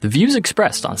The views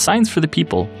expressed on Science for the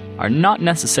People are not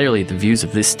necessarily the views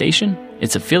of this station,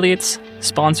 its affiliates,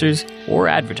 sponsors, or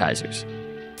advertisers.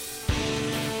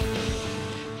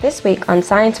 This week on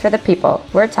Science for the People,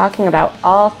 we're talking about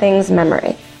all things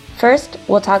memory. First,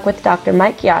 we'll talk with Dr.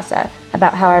 Mike Yassa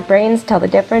about how our brains tell the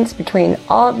difference between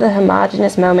all of the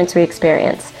homogeneous moments we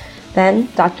experience. Then,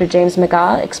 Dr. James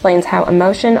McGaugh explains how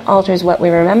emotion alters what we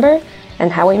remember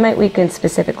and how we might weaken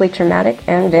specifically traumatic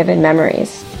and vivid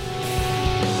memories.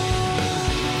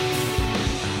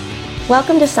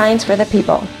 Welcome to Science for the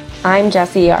People. I'm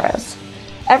Jessie Yaros.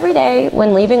 Every day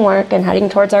when leaving work and heading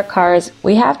towards our cars,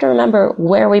 we have to remember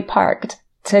where we parked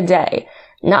today.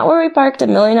 Not where we parked a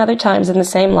million other times in the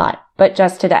same lot, but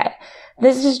just today.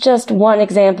 This is just one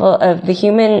example of the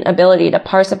human ability to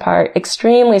parse apart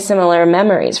extremely similar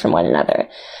memories from one another.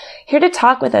 Here to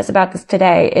talk with us about this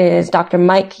today is Dr.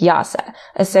 Mike Yassa,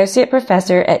 Associate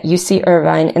Professor at UC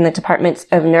Irvine in the Departments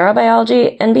of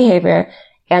Neurobiology and Behavior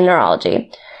and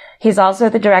Neurology. He's also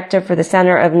the director for the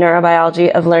Center of Neurobiology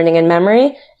of Learning and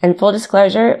Memory, and full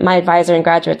disclosure, my advisor in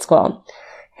graduate school.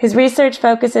 His research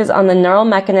focuses on the neural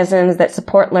mechanisms that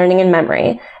support learning and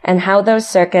memory, and how those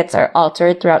circuits are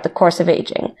altered throughout the course of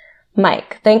aging.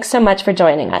 Mike, thanks so much for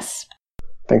joining us.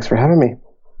 Thanks for having me.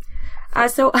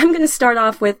 So I'm going to start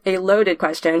off with a loaded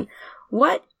question.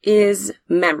 What is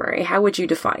memory? How would you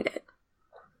define it?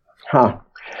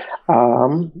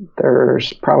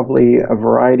 There's probably a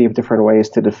variety of different ways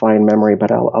to define memory,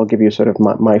 but I'll give you sort of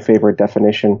my favorite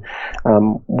definition,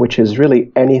 which is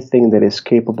really anything that is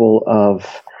capable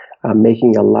of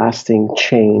making a lasting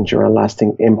change or a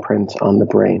lasting imprint on the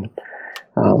brain.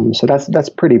 So that's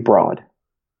pretty broad.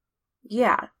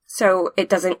 Yeah. So it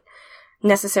doesn't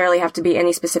necessarily have to be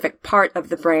any specific part of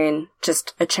the brain,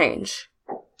 just a change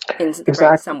in the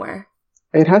brain somewhere.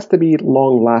 It has to be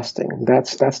long-lasting.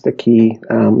 That's the key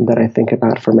that I think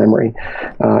about for memory,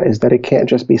 is that it can't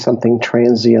just be something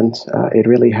transient. It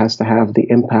really has to have the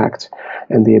impact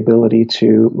and the ability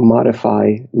to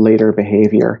modify later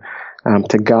behavior,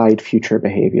 to guide future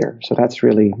behavior. So that's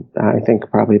really, I think,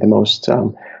 probably the most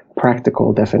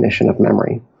practical definition of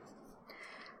memory.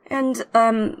 And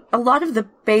a lot of the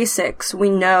basics we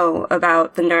know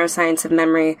about the neuroscience of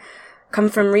memory come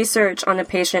from research on a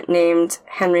patient named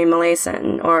Henry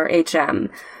Molaison, or HM.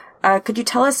 Could you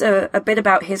tell us a bit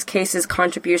about his case's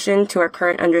contribution to our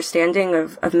current understanding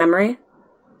of memory?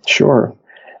 Sure.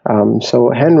 So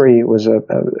Henry was a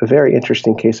very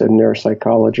interesting case of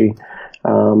neuropsychology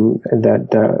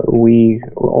that we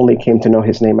only came to know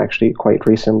his name actually quite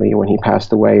recently when he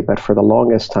passed away, but for the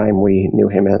longest time we knew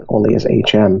him only as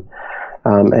HM.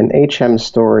 And HM's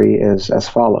story is as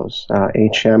follows.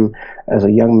 HM, as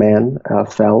a young man,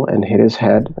 fell and hit his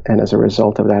head, and as a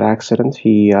result of that accident,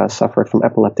 he suffered from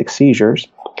epileptic seizures.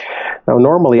 Now,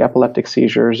 normally, epileptic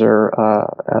seizures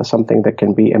are something that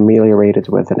can be ameliorated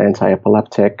with an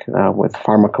anti-epileptic, with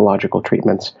pharmacological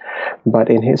treatments. But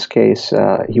in his case,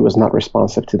 he was not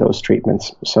responsive to those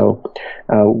treatments. So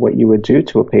what you would do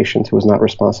to a patient who was not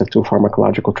responsive to a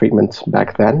pharmacological treatment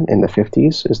back then, in the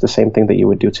 50s, is the same thing that you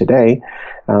would do today,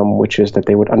 which is that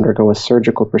they would undergo a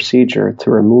surgical procedure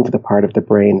to remove the part of the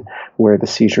brain where the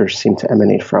seizures seem to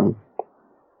emanate from.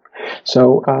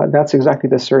 So that's exactly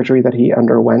the surgery that he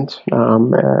underwent.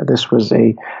 This was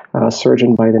a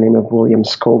surgeon by the name of William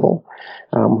Scoville,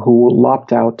 who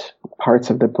lopped out parts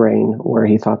of the brain where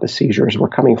he thought the seizures were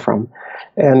coming from.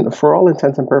 And for all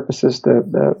intents and purposes,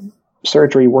 the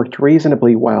surgery worked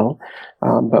reasonably well,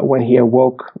 but when he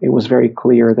awoke, it was very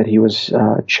clear that he was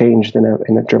changed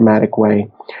in a dramatic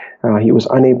way. He was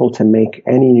unable to make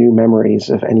any new memories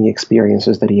of any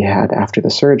experiences that he had after the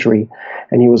surgery,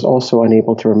 and he was also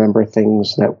unable to remember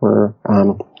things that were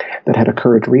that had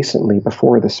occurred recently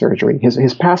before the surgery.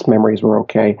 His past memories were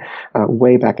okay,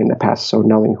 way back in the past, so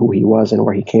knowing who he was and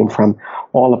where he came from,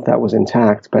 all of that was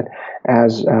intact. But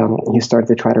as he started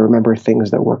to try to remember things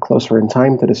that were closer in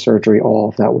time to the surgery, all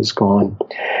of that was gone.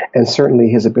 And certainly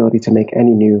his ability to make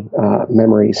any new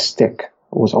memories stick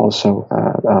was also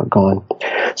gone.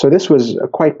 So this was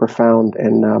quite profound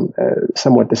and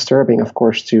somewhat disturbing, of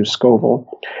course, to Scoville,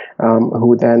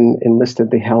 who then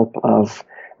enlisted the help of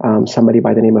somebody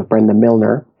by the name of Brenda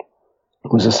Milner, who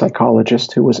was a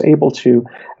psychologist who was able to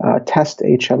test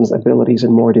HM's abilities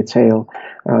in more detail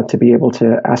to be able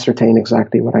to ascertain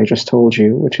exactly what I just told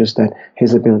you, which is that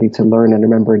his ability to learn and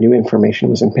remember new information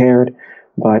was impaired,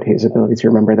 but his ability to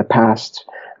remember the past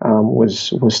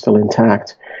was still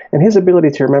intact. And his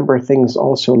ability to remember things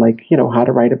also like, how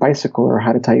to ride a bicycle or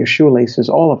how to tie your shoelaces,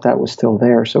 all of that was still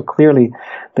there. So clearly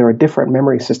there are different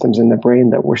memory systems in the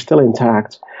brain that were still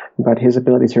intact, but his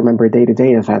ability to remember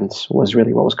day-to-day events was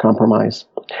really what was compromised.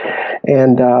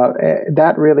 And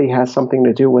that really has something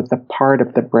to do with the part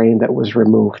of the brain that was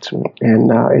removed.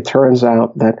 And it turns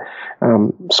out that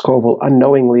Scoville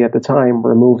unknowingly at the time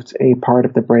removed a part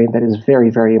of the brain that is very,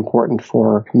 very important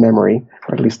for memory,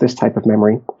 or at least this type of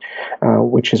memory,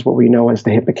 which is what we know as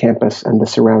the hippocampus and the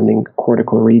surrounding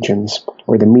cortical regions,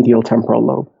 or the medial temporal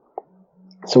lobe.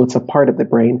 So it's a part of the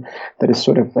brain that is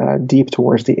sort of deep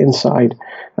towards the inside,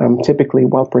 typically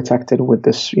well protected with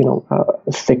this,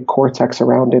 thick cortex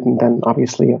around it, and then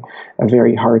obviously a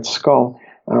very hard skull.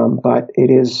 But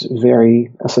it is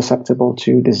very susceptible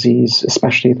to disease,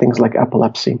 especially things like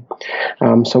epilepsy.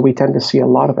 So we tend to see a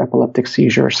lot of epileptic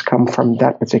seizures come from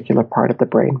that particular part of the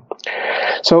brain.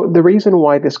 So the reason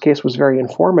why this case was very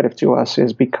informative to us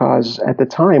is because at the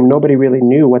time, nobody really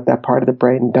knew what that part of the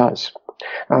brain does.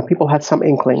 People had some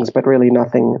inklings, but really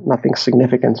nothing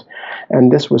significant.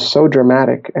 And this was so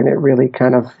dramatic, and it really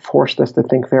kind of forced us to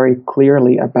think very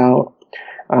clearly about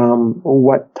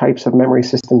what types of memory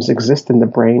systems exist in the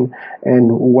brain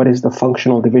and what is the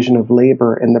functional division of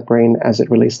labor in the brain as it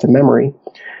relates to memory.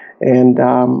 And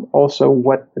also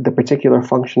what the particular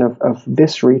function of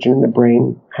this region in the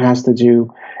brain has to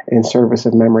do in service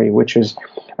of memory, which is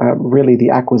really the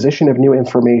acquisition of new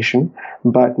information,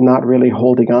 but not really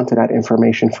holding on to that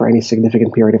information for any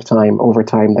significant period of time. Over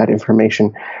time, that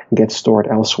information gets stored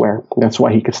elsewhere. That's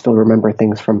why he could still remember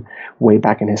things from way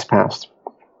back in his past.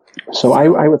 So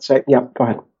I would say, yeah, go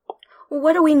ahead.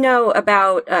 What do we know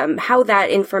about how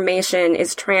that information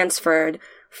is transferred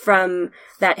from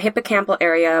that hippocampal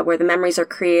area where the memories are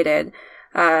created,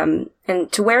 and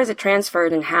to where is it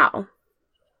transferred and how?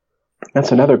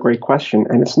 That's another great question,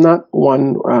 and it's not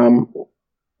one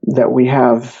that we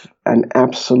have an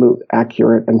absolute,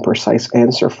 accurate, and precise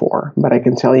answer for. But I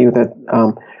can tell you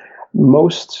that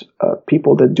most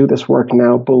people that do this work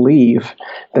now believe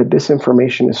that this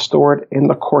information is stored in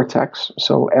the cortex,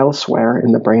 so elsewhere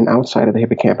in the brain outside of the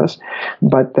hippocampus,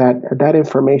 but that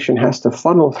information has to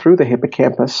funnel through the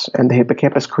hippocampus, and the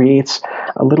hippocampus creates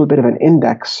a little bit of an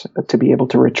index to be able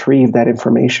to retrieve that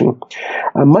information.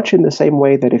 Much in the same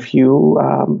way that if you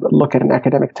look at an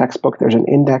academic textbook, there's an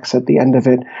index at the end of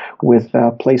it with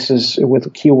places,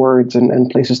 with keywords and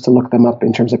places to look them up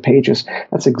in terms of pages.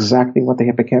 That's exactly what the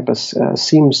hippocampus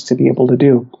seems to be able to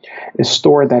do, is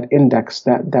store that index,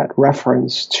 that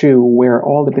reference to where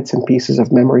all the bits and pieces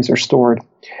of memories are stored.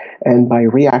 And by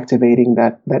reactivating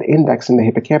that index in the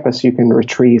hippocampus, you can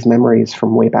retrieve memories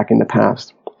from way back in the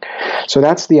past. So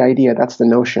that's the idea, that's the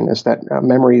notion, is that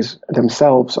memories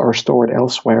themselves are stored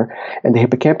elsewhere, and the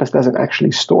hippocampus doesn't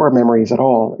actually store memories at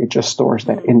all, it just stores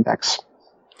that index.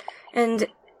 And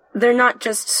they're not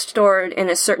just stored in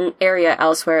a certain area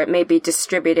elsewhere, it may be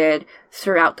distributed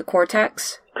throughout the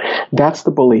cortex? That's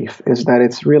the belief, is that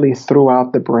it's really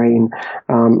throughout the brain.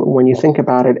 When you think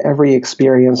about it, every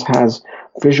experience has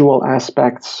visual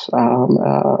aspects,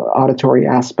 auditory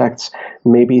aspects,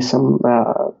 maybe some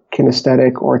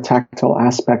kinesthetic or tactile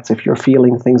aspects if you're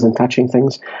feeling things and touching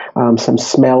things, some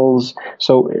smells.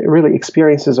 So really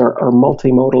experiences are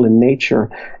multimodal in nature,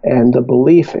 and the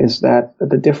belief is that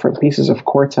the different pieces of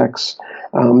cortex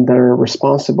that are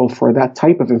responsible for that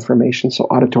type of information, so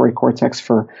auditory cortex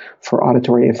for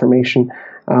auditory information,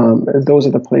 those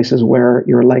are the places where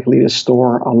you're likely to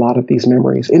store a lot of these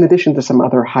memories, in addition to some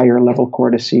other higher level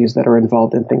cortices that are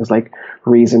involved in things like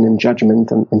reason and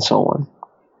judgment and so on.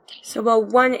 So while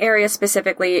one area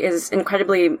specifically is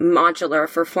incredibly modular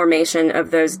for formation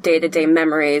of those day-to-day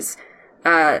memories,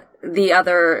 the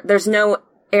other, there's no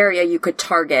area you could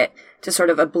target to sort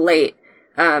of ablate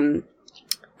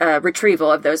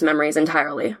retrieval of those memories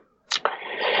entirely.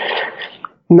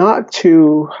 Not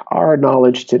to our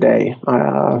knowledge today.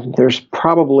 There's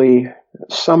probably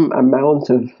some amount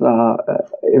of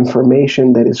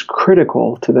information that is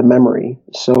critical to the memory.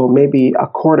 So maybe a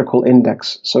cortical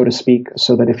index, so to speak,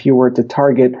 so that if you were to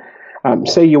target,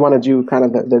 say you want to do kind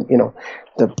of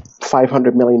the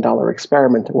 $500 million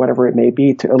experiment, or whatever it may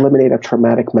be, to eliminate a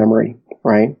traumatic memory,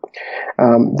 right?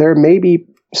 There may be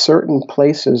certain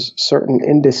places, certain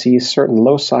indices, certain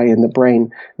loci in the brain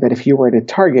that if you were to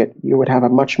target, you would have a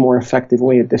much more effective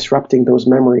way of disrupting those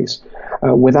memories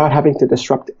without having to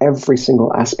disrupt every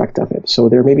single aspect of it. So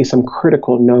there may be some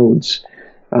critical nodes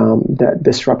that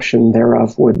disruption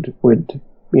thereof would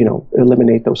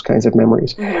eliminate those kinds of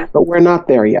memories. Mm-hmm. But we're not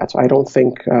there yet. I don't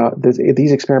think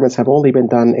these experiments have only been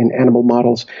done in animal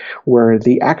models where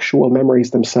the actual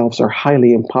memories themselves are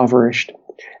highly impoverished,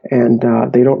 and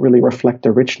they don't really reflect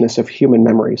the richness of human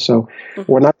memory. So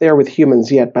we're not there with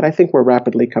humans yet, but I think we're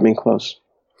rapidly coming close.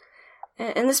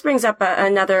 And this brings up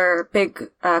another big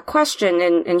question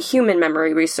in human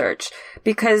memory research,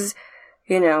 because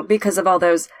of all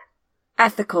those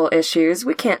ethical issues,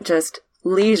 we can't just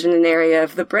lesion an area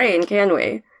of the brain, can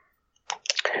we?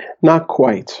 Not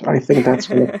quite. I think that's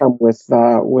going to come with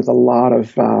a lot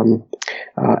of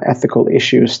ethical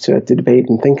issues to debate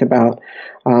and think about.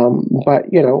 But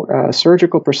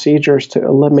surgical procedures to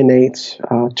eliminate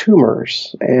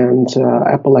tumors and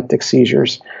epileptic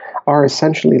seizures are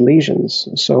essentially lesions.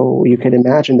 So you can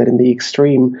imagine that in the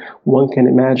extreme, one can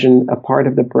imagine a part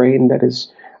of the brain that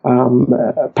is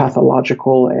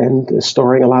pathological and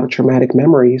storing a lot of traumatic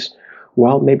memories.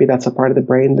 Well, maybe that's a part of the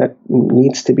brain that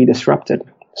needs to be disrupted.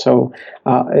 So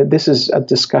this is a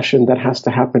discussion that has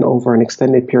to happen over an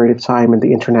extended period of time, and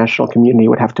the international community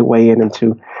would have to weigh in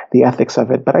into the ethics of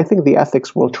it. But I think the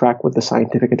ethics will track with the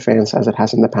scientific advance as it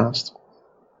has in the past.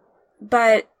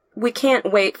 But we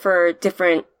can't wait for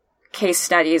different case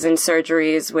studies and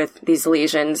surgeries with these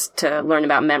lesions to learn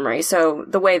about memory. So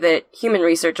the way that human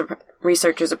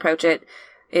researchers approach it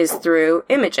is through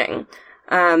imaging.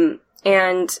 Since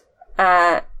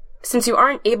you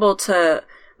aren't able to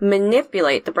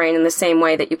manipulate the brain in the same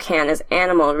way that you can as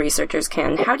animal researchers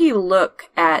can, how do you look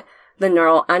at the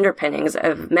neural underpinnings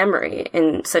of memory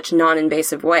in such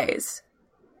non-invasive ways?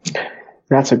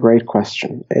 That's a great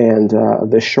question. And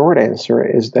the short answer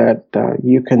is that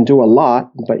you can do a lot,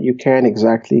 but you can't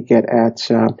exactly get at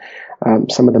some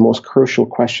of the most crucial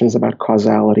questions about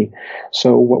causality.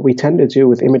 So what we tend to do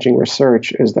with imaging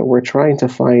research is that we're trying to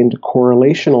find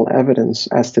correlational evidence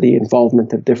as to the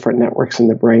involvement of different networks in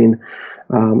the brain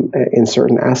in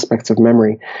certain aspects of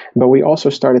memory. But we also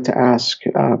started to ask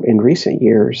in recent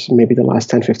years, maybe the last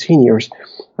 10, 15 years,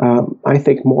 I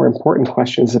think more important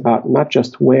questions about not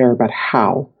just where, but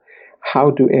how.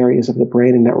 How do areas of the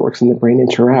brain and networks in the brain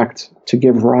interact to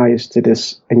give rise to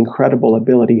this incredible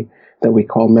ability that we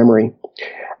call memory?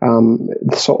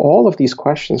 So all of these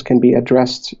questions can be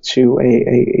addressed to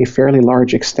a fairly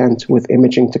large extent with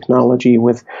imaging technology,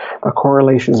 with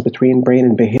correlations between brain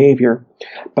and behavior.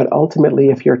 But ultimately,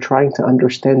 if you're trying to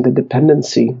understand the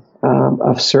dependency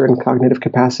of certain cognitive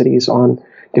capacities on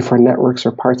different networks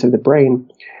or parts of the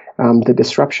brain, the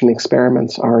disruption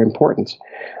experiments are important.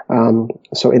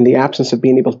 So in the absence of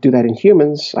being able to do that in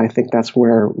humans, I think that's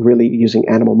where really using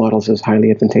animal models is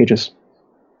highly advantageous.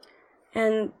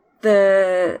 And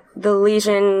the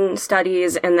lesion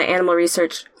studies and the animal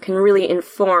research can really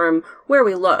inform where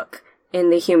we look in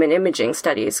the human imaging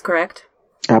studies, correct?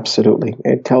 Absolutely.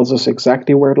 It tells us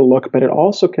exactly where to look, but it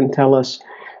also can tell us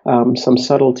some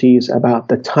subtleties about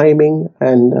the timing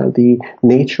and the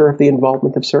nature of the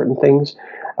involvement of certain things.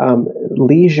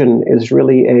 Lesion is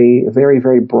really a very,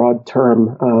 very broad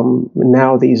term.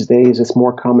 Now these days, it's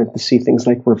more common to see things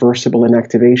like reversible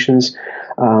inactivations.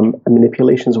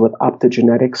 Manipulations with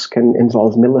optogenetics can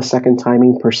involve millisecond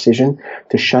timing precision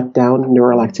to shut down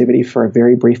neural activity for a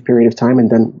very brief period of time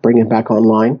and then bring it back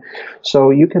online.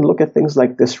 So you can look at things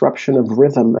like disruption of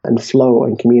rhythm and flow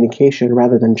and communication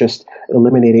rather than just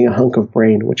eliminating a hunk of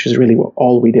brain, which is really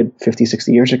all we did 50,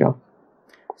 60 years ago.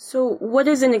 So what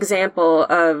is an example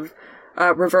of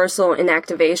reversal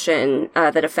inactivation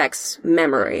that affects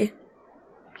memory?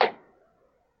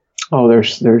 Oh,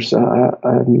 there's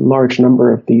a large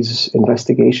number of these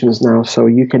investigations now. So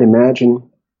you can imagine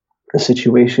a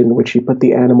situation in which you put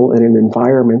the animal in an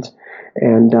environment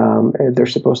and they're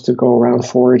supposed to go around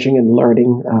foraging and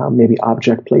learning maybe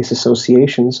object-place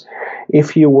associations.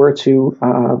 If you were to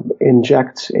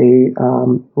inject a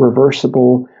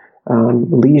reversible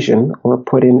lesion or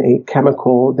put in a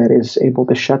chemical that is able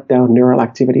to shut down neural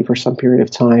activity for some period of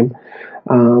time,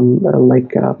 like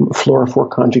fluorophore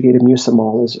conjugated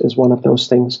mucimol is one of those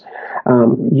things.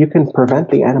 You can prevent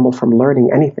the animal from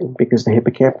learning anything because the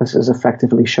hippocampus is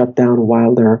effectively shut down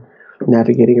while they're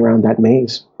navigating around that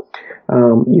maze.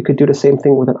 You could do the same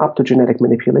thing with an optogenetic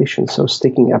manipulation, so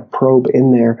sticking a probe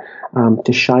in there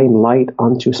to shine light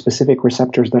onto specific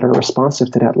receptors that are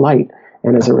responsive to that light.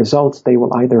 And as a result, they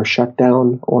will either shut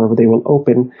down or they will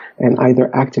open and either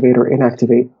activate or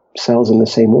inactivate cells in the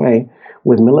same way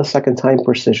with millisecond time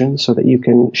precision so that you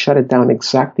can shut it down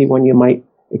exactly when you might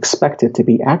expect it to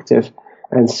be active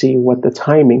and see what the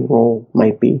timing role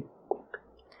might be.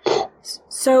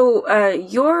 So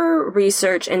your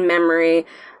research in memory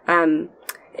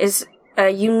is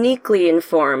uniquely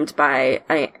informed by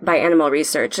animal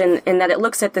research in that it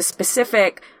looks at the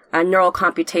specific neural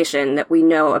computation that we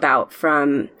know about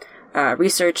from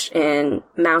research in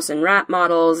mouse and rat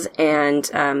models and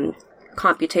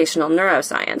computational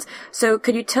neuroscience. So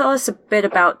could you tell us a bit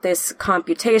about this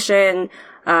computation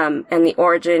and the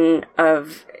origin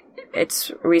of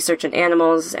its research in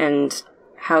animals and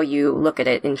how you look at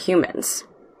it in humans.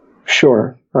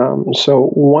 Sure. So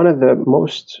one of the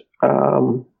most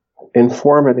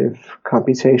informative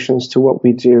computations to what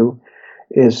we do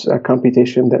is a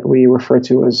computation that we refer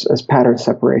to as pattern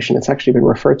separation. It's actually been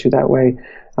referred to that way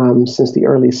since the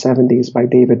early 70s by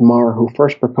David Marr, who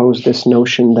first proposed this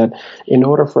notion that in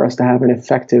order for us to have an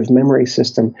effective memory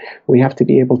system, we have to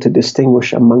be able to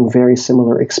distinguish among very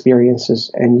similar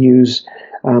experiences and use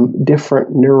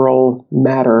different neural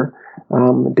matter,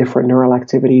 different neural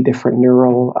activity, different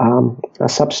neural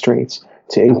substrates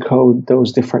to encode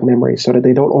those different memories so that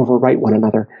they don't overwrite one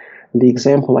another. The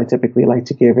example I typically like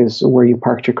to give is where you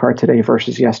parked your car today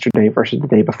versus yesterday versus the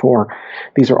day before.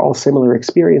 These are all similar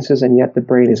experiences, and yet the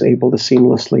brain is able to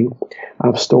seamlessly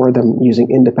store them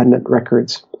using independent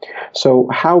records. So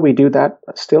how we do that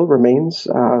still remains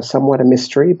somewhat a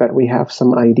mystery, but we have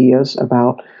some ideas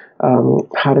about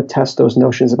how to test those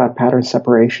notions about pattern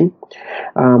separation.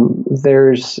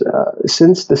 There's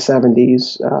since the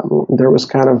 70s, there was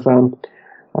kind of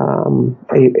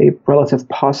a relative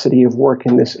paucity of work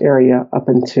in this area up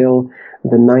until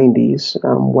the 90s,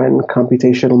 when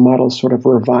computational models sort of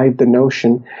revived the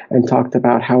notion and talked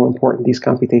about how important these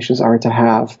computations are to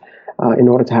have in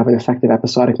order to have an effective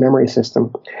episodic memory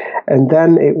system. And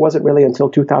then it wasn't really until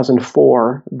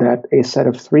 2004 that a set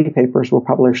of 3 papers were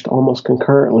published almost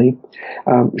concurrently,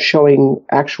 showing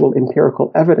actual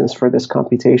empirical evidence for this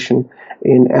computation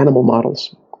in animal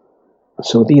models.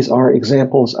 So these are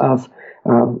examples of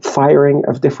firing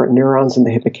of different neurons in the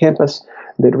hippocampus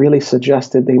that really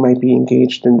suggested they might be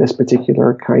engaged in this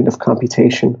particular kind of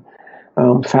computation.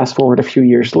 Fast forward a few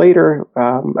years later,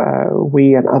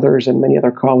 we and others and many other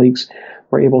colleagues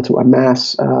were able to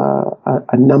amass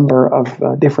a number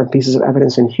of different pieces of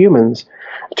evidence in humans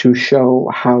to show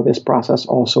how this process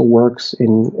also works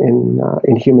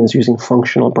in humans using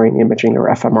functional brain imaging, or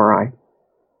fMRI.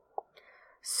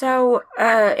 So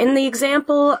in the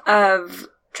example of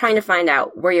trying to find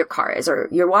out where your car is, or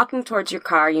you're walking towards your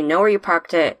car, you know where you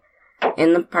parked it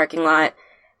in the parking lot,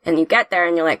 and you get there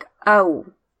and you're like, oh,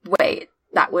 wait,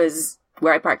 that was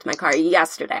where I parked my car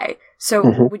yesterday.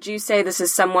 So would you say this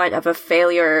is somewhat of a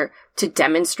failure to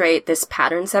demonstrate this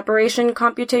pattern separation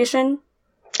computation?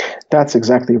 That's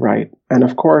exactly right. And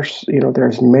of course,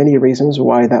 there's many reasons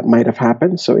why that might have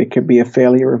happened. So it could be a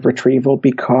failure of retrieval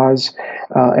because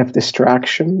of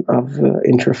distraction, of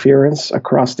interference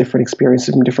across different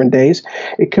experiences in different days.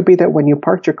 It could be that when you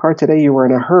parked your car today, you were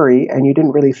in a hurry and you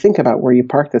didn't really think about where you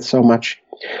parked it so much.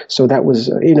 So that was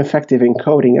ineffective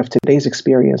encoding of today's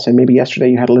experience. And maybe yesterday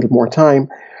you had a little more time,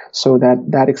 so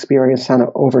that experience kind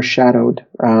of overshadowed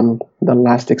the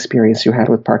last experience you had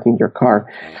with parking your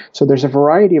car. So there's a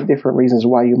variety of different reasons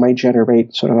why you might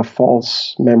generate sort of a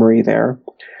false memory there.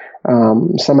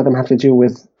 Some of them have to do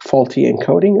with faulty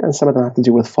encoding, and some of them have to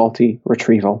do with faulty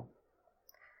retrieval.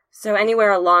 So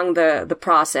anywhere along the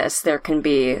process, there can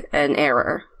be an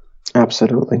error.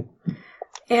 Absolutely.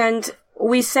 And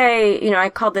we say, I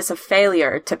call this a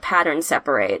failure to pattern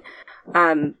separate.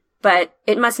 But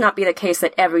it must not be the case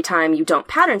that every time you don't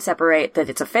pattern separate that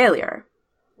it's a failure.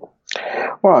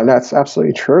 Well, that's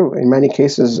absolutely true. In many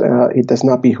cases, it does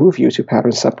not behoove you to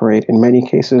pattern separate. In many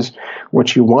cases,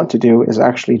 what you want to do is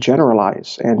actually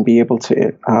generalize and be able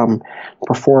to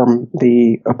perform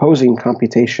the opposing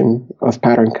computation of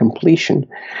pattern completion,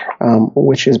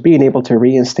 which is being able to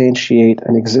reinstantiate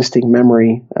an existing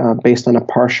memory based on a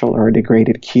partial or a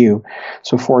degraded cue.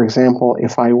 So, for example,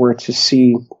 if I were to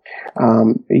see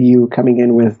you coming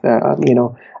in with,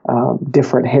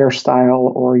 different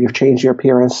hairstyle, or you've changed your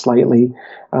appearance slightly,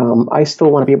 I still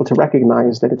want to be able to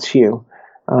recognize that it's you.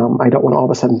 I don't want to all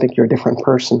of a sudden think you're a different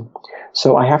person.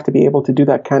 So I have to be able to do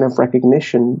that kind of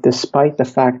recognition despite the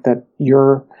fact that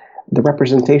the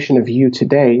representation of you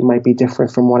today might be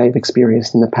different from what I've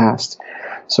experienced in the past.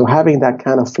 So having that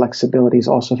kind of flexibility is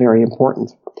also very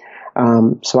important.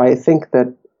 So I think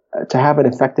that to have an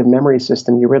effective memory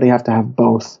system, you really have to have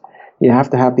both. You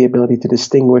have to have the ability to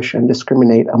distinguish and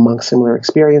discriminate among similar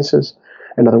experiences,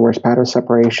 in other words, pattern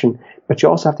separation, but you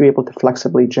also have to be able to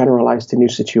flexibly generalize to new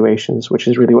situations, which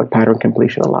is really what pattern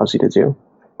completion allows you to do.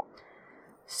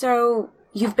 So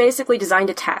you've basically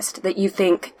designed a test that you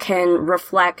think can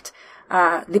reflect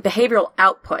the behavioral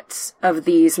outputs of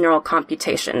these neural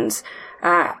computations.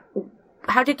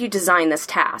 How did you design this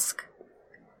task?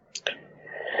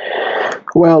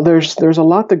 Well, there's a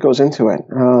lot that goes into it.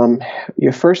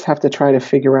 You first have to try to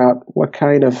figure out what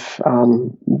kind of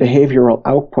behavioral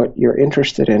output you're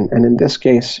interested in. And in this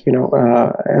case,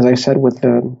 as I said with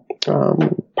the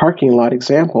parking lot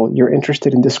example, you're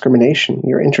interested in discrimination.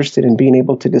 You're interested in being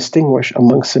able to distinguish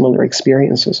among similar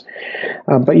experiences.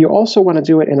 But you also want to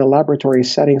do it in a laboratory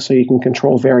setting so you can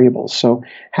control variables. So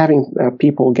having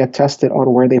people get tested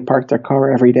on where they park their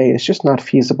car every day is just not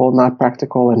feasible, not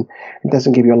practical, and it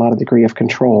doesn't give you a lot of degree of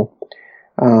control.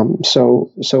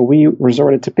 So we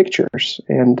resorted to pictures,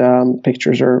 and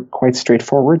pictures are quite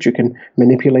straightforward. You can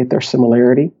manipulate their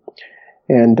similarity.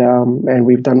 And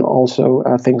we've done also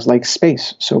things like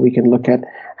space. So we can look at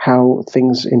how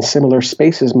things in similar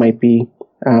spaces might be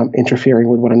interfering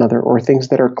with one another, or things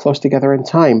that are close together in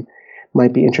time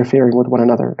might be interfering with one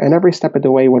another. And every step of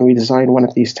the way, when we design one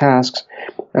of these tasks,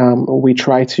 we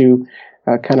try to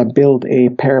kind of build a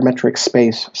parametric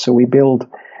space. So we build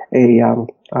a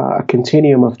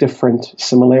continuum of different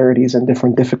similarities and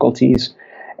different difficulties.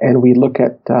 And we look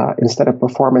at, instead of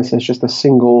performance as just a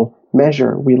single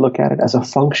measure, we look at it as a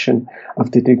function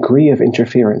of the degree of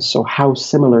interference, so how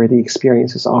similar the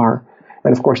experiences are.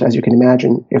 And of course, as you can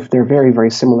imagine, if they're very, very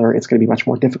similar, it's going to be a much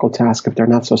more difficult task. If they're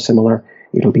not so similar,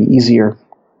 it'll be easier.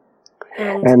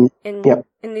 And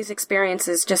in these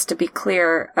experiences, just to be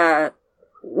clear,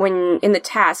 when in the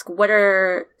task, what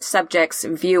are subjects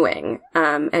viewing,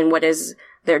 and what is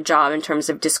their job in terms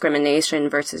of discrimination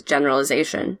versus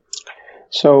generalization?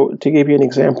 So to give you an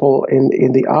example,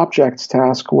 in the objects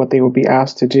task, what they would be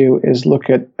asked to do is look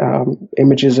at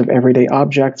images of everyday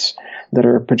objects that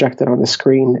are projected on the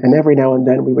screen. And every now and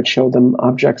then we would show them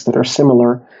objects that are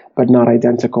similar but not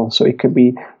identical. So it could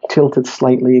be tilted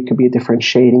slightly, it could be a different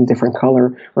shading, different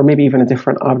color, or maybe even a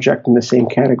different object in the same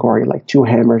category, like two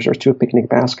hammers or two picnic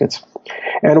baskets.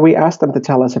 And we asked them to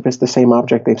tell us if it's the same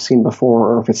object they've seen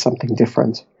before or if it's something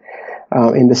different.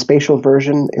 In the spatial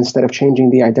version, instead of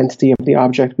changing the identity of the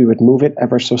object, we would move it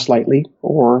ever so slightly,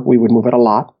 or we would move it a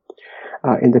lot.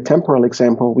 In the temporal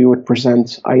example, we would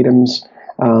present items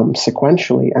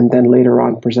sequentially, and then later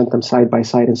on present them side by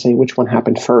side and say which one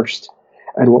happened first.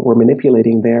 And what we're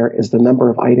manipulating there is the number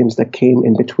of items that came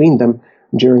in between them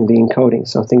during the encoding.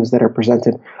 So things that are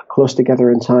presented close together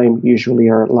in time usually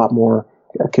are a lot more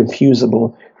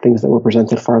confusable. Things that were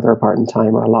presented farther apart in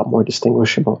time are a lot more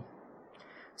distinguishable.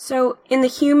 So in the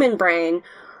human brain,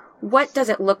 what does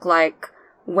it look like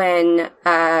when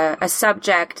a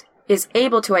subject is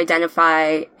able to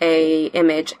identify a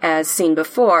image as seen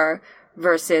before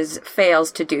versus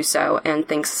fails to do so and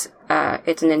thinks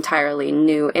it's an entirely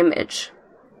new image?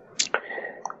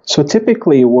 So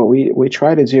typically what we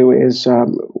try to do is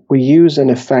we use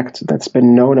an effect that's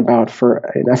been known about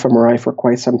in fMRI for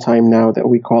quite some time now that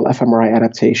we call fMRI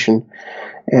adaptation.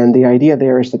 And the idea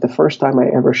there is that the first time I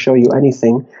ever show you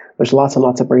anything, there's lots and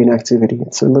lots of brain activity.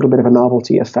 It's a little bit of a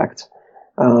novelty effect.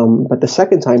 But the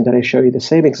second time that I show you the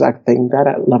same exact thing,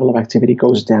 that level of activity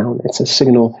goes down. It's a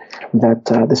signal that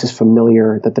this is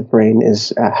familiar, that the brain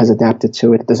has adapted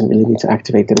to it. It doesn't really need to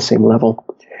activate to the same level.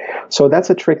 So that's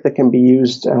a trick that can be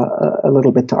used a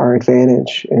little bit to our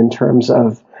advantage in terms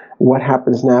of what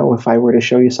happens now if I were to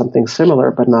show you something similar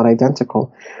but not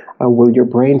identical. Will your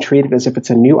brain treat it as if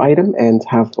it's a new item and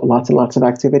have lots and lots of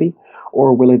activity?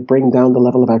 Or will it bring down the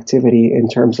level of activity in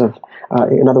terms of,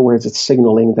 in other words, it's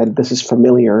signaling that this is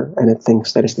familiar and it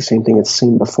thinks that it's the same thing it's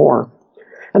seen before?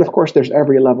 And of course, there's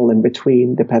every level in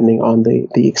between depending on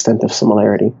the extent of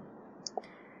similarity.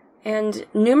 And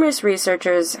numerous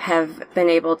researchers have been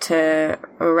able to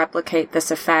replicate this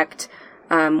effect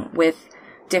with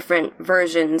different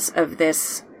versions of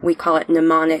this, we call it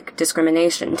mnemonic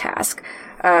discrimination task.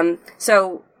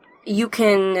 So you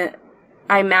can,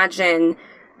 I imagine,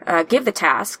 give the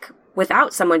task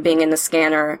without someone being in the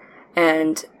scanner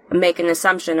and make an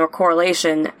assumption or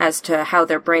correlation as to how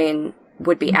their brain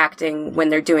would be acting when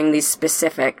they're doing these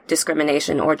specific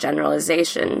discrimination or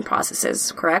generalization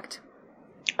processes, correct?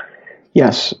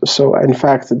 Yes. So in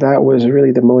fact, that was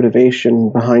really the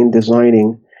motivation behind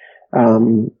designing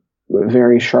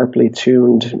very sharply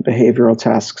tuned behavioral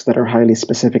tasks that are highly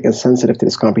specific and sensitive to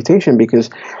this computation, because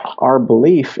our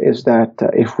belief is that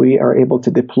if we are able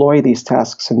to deploy these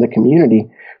tasks in the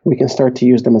community, we can start to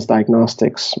use them as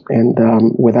diagnostics, and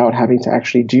without having to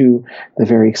actually do the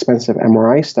very expensive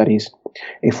MRI studies.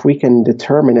 If we can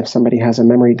determine if somebody has a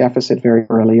memory deficit very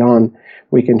early on,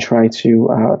 we can try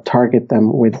to target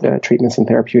them with treatments and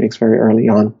therapeutics very early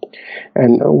on.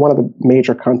 And one of the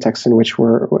major contexts in which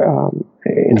we're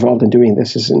involved in doing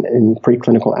this is in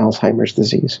preclinical Alzheimer's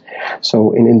disease.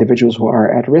 So in individuals who are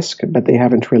at risk, but they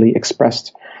haven't really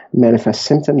expressed manifest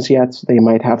symptoms yet. They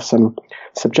might have some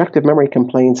subjective memory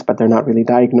complaints, but they're not really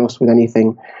diagnosed with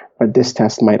anything. But this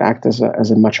test might act as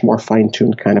a much more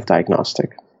fine-tuned kind of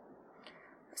diagnostic.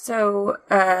 So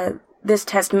this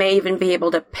test may even be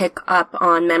able to pick up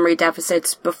on memory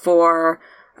deficits before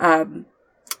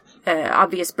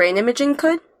obvious brain imaging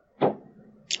could?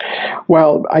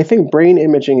 Well, I think brain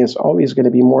imaging is always going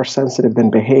to be more sensitive than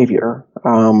behavior.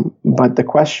 But the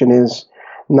question is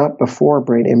not before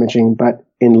brain imaging, but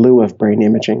in lieu of brain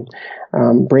imaging.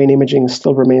 Brain imaging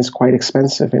still remains quite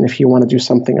expensive. And if you want to do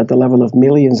something at the level of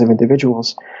millions of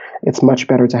individuals, it's much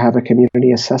better to have a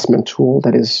community assessment tool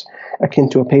that is akin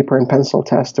to a paper and pencil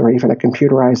test or even a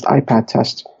computerized iPad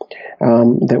test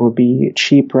that would be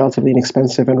cheap, relatively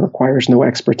inexpensive, and requires no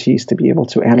expertise to be able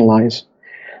to analyze.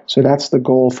 So that's the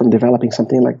goal from developing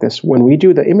something like this. When we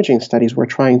do the imaging studies, we're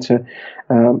trying to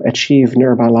achieve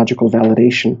neurobiological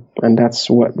validation, and that's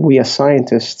what we as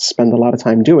scientists spend a lot of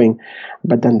time doing.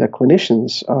 But then the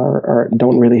clinicians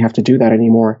don't really have to do that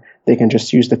anymore. They can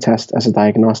just use the test as a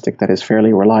diagnostic that is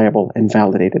fairly reliable and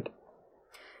validated.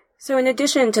 So in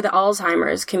addition to the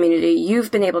Alzheimer's community,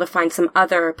 you've been able to find some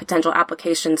other potential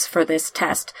applications for this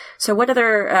test. So what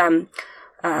other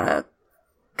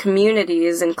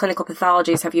communities and clinical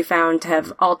pathologies have you found to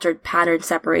have altered pattern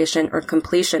separation or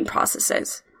completion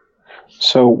processes?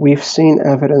 So we've seen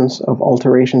evidence of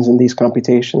alterations in these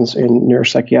computations in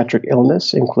neuropsychiatric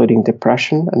illness, including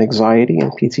depression and anxiety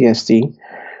and PTSD.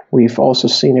 We've also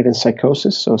seen it in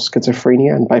psychosis, so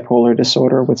schizophrenia and bipolar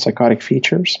disorder with psychotic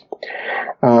features.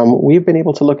 We've been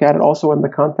able to look at it also in the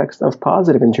context of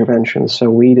positive interventions.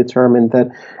 So we determined that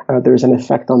there's an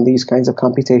effect on these kinds of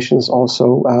computations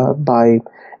also by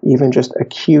even just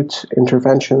acute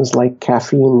interventions like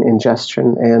caffeine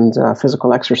ingestion and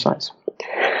physical exercise.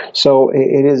 So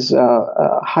it is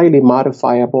a highly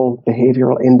modifiable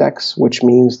behavioral index, which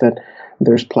means that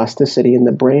there's plasticity in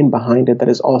the brain behind it that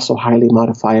is also highly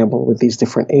modifiable with these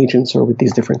different agents or with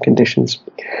these different conditions.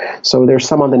 So there's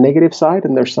some on the negative side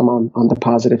and there's some on the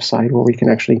positive side where we can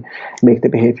actually make the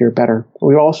behavior better.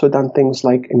 We've also done things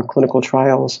like in clinical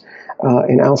trials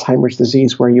in Alzheimer's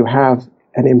disease where you have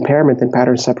an impairment in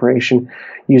pattern separation.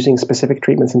 Using specific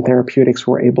treatments and therapeutics,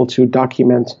 we're able to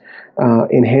document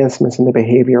enhancements in the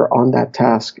behavior on that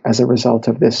task as a result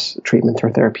of this treatment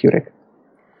or therapeutic.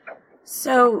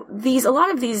 So a lot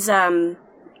of these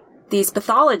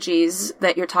pathologies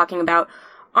that you're talking about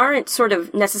aren't sort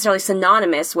of necessarily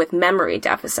synonymous with memory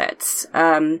deficits.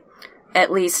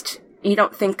 At least you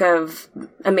don't think of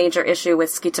a major issue with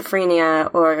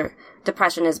schizophrenia or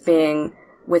depression as being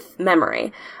with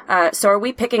memory. So are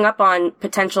we picking up on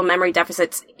potential memory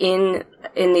deficits in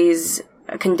these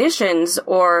conditions,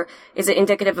 or is it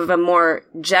indicative of a more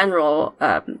general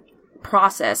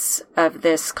process of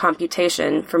this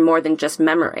computation for more than just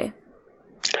memory?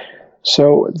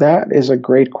 So that is a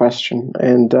great question,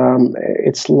 and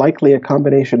it's likely a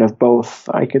combination of both.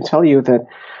 I can tell you that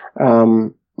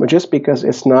just because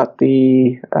it's not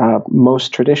the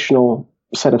most traditional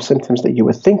set of symptoms that you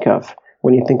would think of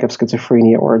when you think of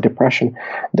schizophrenia or depression,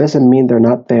 doesn't mean they're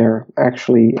not there.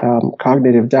 Actually,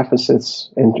 cognitive deficits,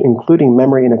 including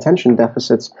memory and attention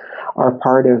deficits, are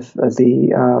part of the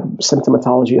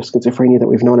symptomatology of schizophrenia that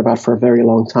we've known about for a very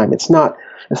long time. It's not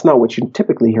what you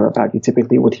typically hear about. You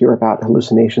typically would hear about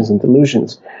hallucinations and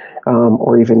delusions,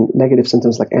 or even negative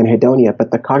symptoms like anhedonia,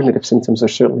 but the cognitive symptoms are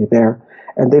certainly there.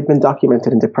 And they've been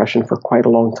documented in depression for quite a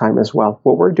long time as well.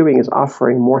 What we're doing is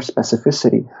offering more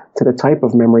specificity to the type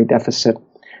of memory deficit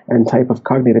and type of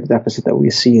cognitive deficit that we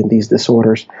see in these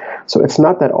disorders. So it's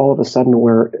not that all of a sudden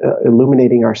we're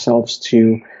illuminating ourselves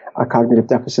to a cognitive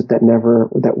deficit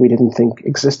that we didn't think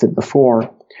existed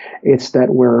before. It's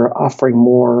that we're offering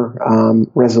more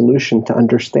resolution to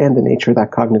understand the nature of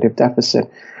that cognitive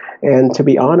deficit. And to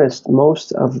be honest,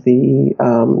 most of the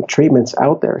treatments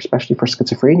out there, especially for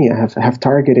schizophrenia, have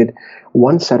targeted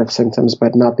one set of symptoms,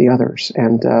 but not the others.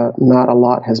 And not a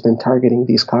lot has been targeting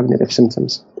these cognitive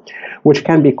symptoms, which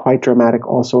can be quite dramatic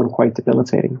also and quite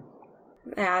debilitating.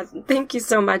 Yeah, thank you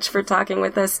so much for talking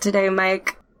with us today,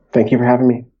 Mike. Thank you for having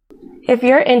me. If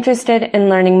you're interested in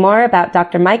learning more about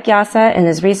Dr. Mike Yassa and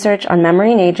his research on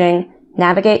memory and aging,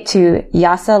 navigate to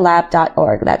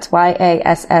yassalab.org. That's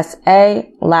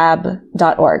YASSA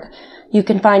lab.org. You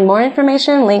can find more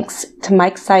information and links to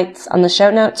Mike's sites on the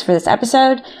show notes for this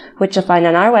episode, which you'll find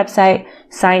on our website,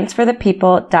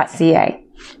 scienceforthepeople.ca.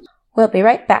 We'll be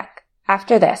right back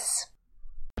after this.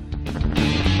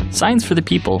 Science for the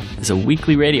People is a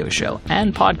weekly radio show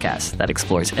and podcast that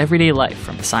explores everyday life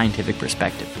from a scientific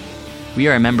perspective. We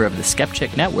are a member of the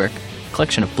Skepchick Network, a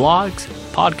collection of blogs,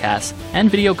 podcasts, and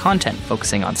video content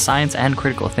focusing on science and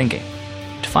critical thinking.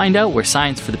 To find out where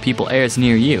Science for the People airs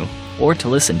near you, or to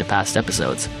listen to past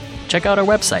episodes, check out our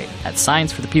website at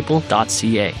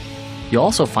scienceforthepeople.ca. You'll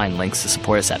also find links to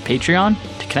support us at Patreon,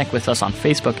 to connect with us on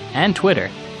Facebook and Twitter,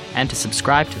 and to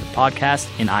subscribe to the podcast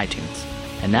in iTunes.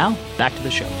 And now, back to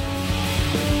the show.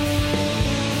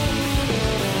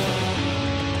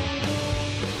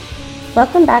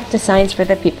 Welcome back to Science for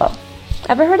the People.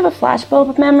 Ever heard of a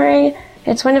flashbulb memory?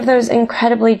 It's one of those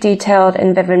incredibly detailed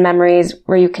and vivid memories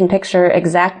where you can picture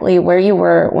exactly where you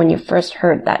were when you first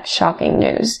heard that shocking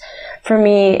news. For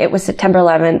me, it was September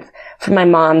 11th. For my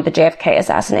mom, the JFK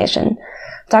assassination.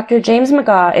 Dr. James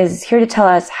McGaugh is here to tell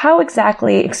us how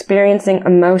exactly experiencing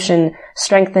emotion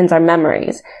strengthens our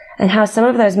memories and how some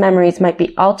of those memories might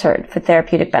be altered for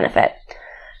therapeutic benefit.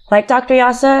 Like Dr.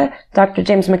 Yassa, Dr.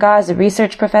 James McGaugh is a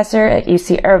research professor at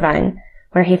UC Irvine,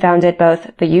 where he founded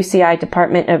both the UCI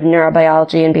Department of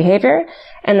Neurobiology and Behavior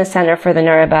and the Center for the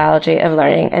Neurobiology of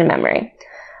Learning and Memory.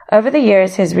 Over the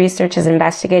years, his research has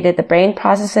investigated the brain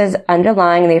processes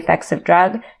underlying the effects of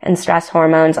drug and stress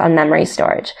hormones on memory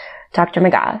storage. Dr.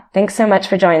 McGaugh, thanks so much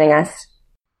for joining us.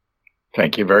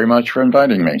 Thank you very much for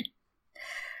inviting me.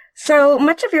 So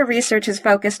much of your research is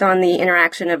focused on the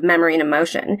interaction of memory and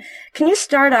emotion. Can you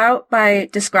start out by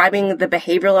describing the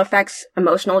behavioral effects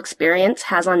emotional experience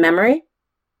has on memory?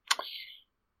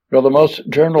 Well, the most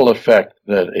general effect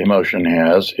that emotion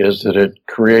has is that it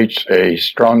creates a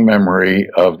strong memory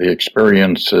of the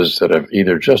experiences that have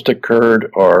either just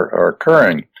occurred or are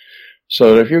occurring.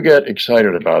 So if you get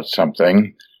excited about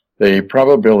something, the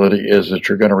probability is that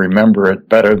you're going to remember it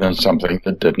better than something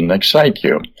that didn't excite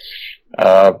you.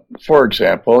 For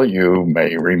example, you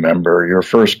may remember your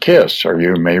first kiss, or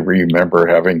you may remember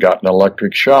having gotten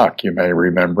electric shock. You may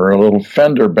remember a little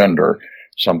fender bender,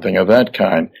 something of that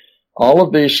kind. All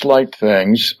of these slight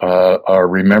things are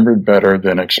remembered better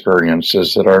than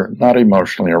experiences that are not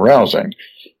emotionally arousing.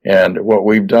 And what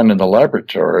we've done in the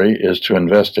laboratory is to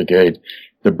investigate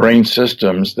the brain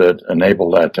systems that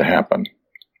enable that to happen.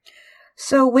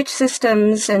 So which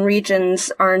systems and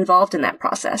regions are involved in that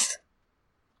process?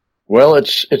 Well, it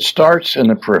starts in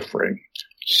the periphery,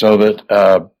 so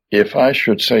that if I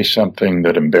should say something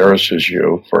that embarrasses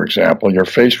you, for example, your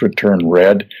face would turn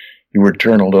red, you would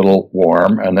turn a little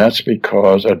warm, and that's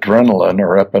because adrenaline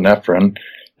or epinephrine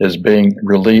is being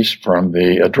released from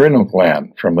the adrenal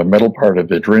gland, from the middle part of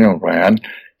the adrenal gland,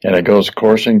 and it goes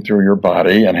coursing through your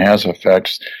body and has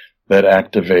effects that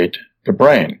activate the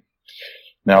brain.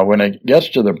 Now, when it gets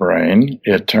to the brain,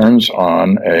 it turns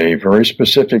on a very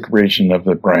specific region of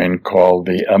the brain called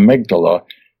the amygdala,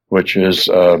 which is,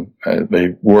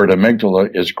 the word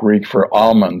amygdala is Greek for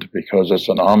almond because it's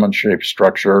an almond-shaped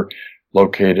structure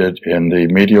located in the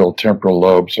medial temporal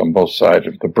lobes on both sides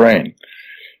of the brain.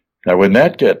 Now, when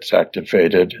that gets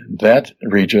activated, that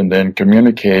region then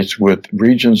communicates with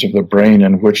regions of the brain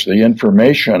in which the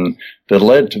information that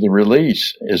led to the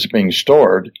release is being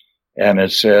stored. And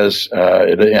it says,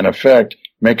 in effect,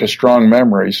 make a strong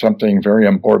memory, something very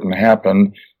important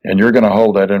happened, and you're going to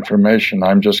hold that information.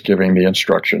 I'm just giving the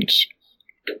instructions.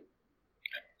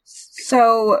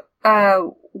 So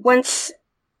once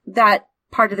that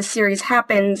part of the series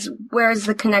happens, where's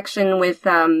the connection with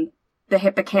the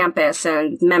hippocampus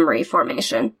and memory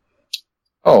formation?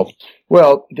 Oh,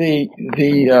 well, the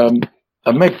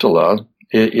amygdala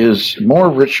is more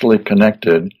richly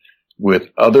connected with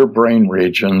other brain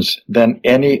regions than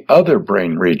any other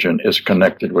brain region is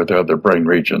connected with other brain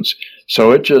regions.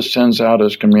 So it just sends out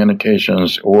its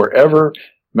communications wherever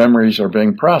memories are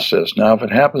being processed. Now, if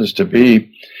it happens to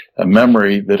be a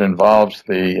memory that involves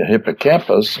the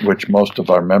hippocampus, which most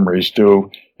of our memories do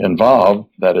involve,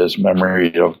 that is,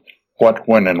 memory of what,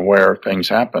 when, and where things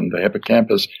happen, the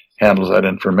hippocampus handles that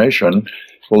information.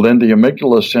 Well, then the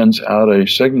amygdala sends out a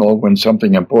signal when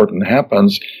something important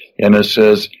happens, and it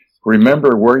says,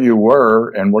 remember where you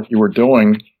were and what you were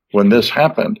doing when this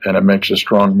happened, and it makes a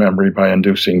strong memory by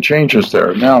inducing changes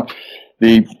there. Now,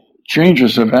 the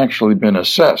changes have actually been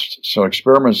assessed. So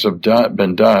experiments have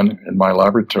been done in my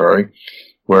laboratory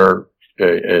where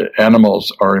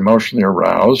animals are emotionally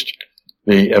aroused.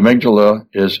 The amygdala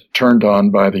is turned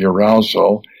on by the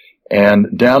arousal,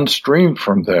 and downstream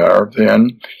from there,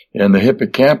 then, in the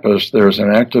hippocampus, there's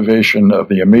an activation of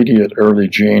the immediate early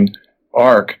gene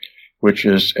ARC, which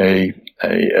is a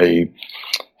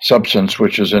substance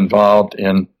which is involved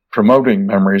in promoting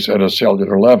memories at a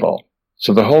cellular level.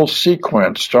 So the whole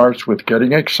sequence starts with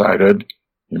getting excited,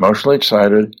 emotionally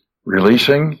excited,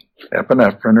 releasing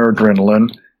epinephrine or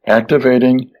adrenaline,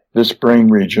 activating this brain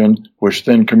region, which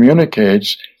then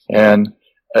communicates and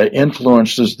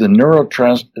influences the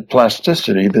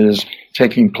neuroplasticity that is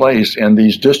taking place in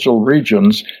these distal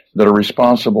regions that are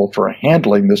responsible for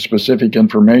handling the specific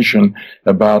information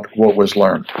about what was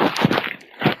learned.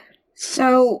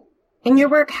 So, in your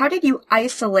work, how did you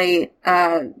isolate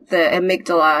the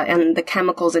amygdala and the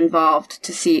chemicals involved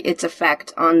to see its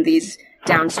effect on these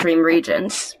downstream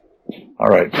regions? All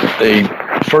right.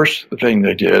 The first thing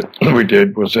we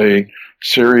did was a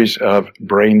series of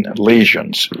brain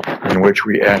lesions in which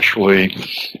we actually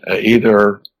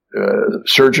either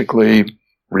surgically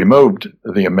removed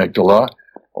the amygdala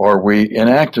or we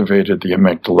inactivated the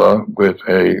amygdala with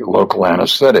a local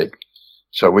anesthetic.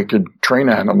 So we could train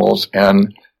animals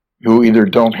and who either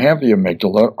don't have the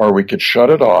amygdala, or we could shut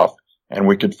it off and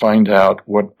we could find out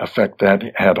what effect that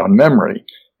had on memory.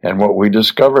 And what we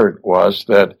discovered was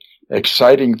that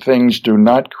exciting things do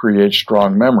not create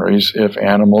strong memories if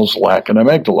animals lack an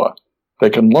amygdala. They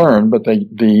can learn, but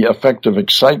the effect of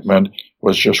excitement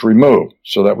was just removed.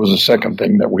 So that was the second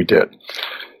thing that we did.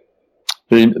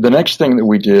 The next thing that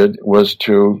we did was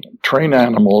to train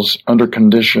animals under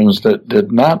conditions that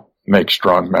did not make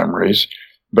strong memories,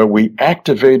 but we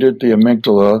activated the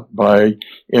amygdala by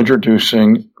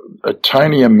introducing a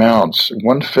tiny amounts,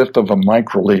 1/5 of a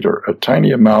microliter, a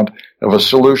tiny amount of a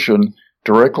solution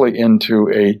directly into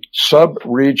a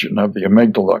sub-region of the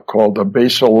amygdala called the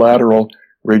basolateral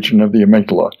region of the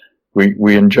amygdala.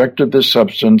 We injected this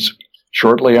substance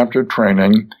shortly after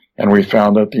training, and we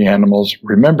found that the animals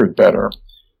remembered better.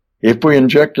 If we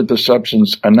injected the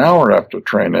substance an hour after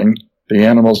training, the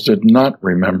animals did not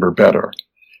remember better.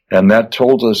 And that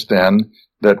told us then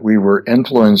that we were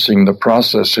influencing the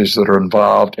processes that are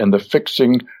involved in the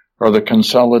fixing or the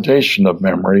consolidation of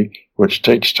memory, which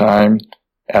takes time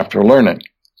after learning.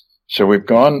 So we've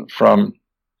gone from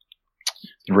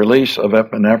the release of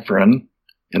epinephrine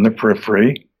in the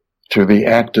periphery to the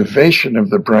activation of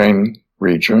the brain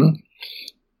region.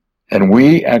 And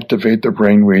we activate the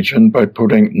brain region by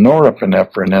putting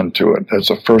norepinephrine into it. That's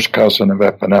the first cousin of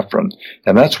epinephrine.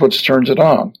 And that's what turns it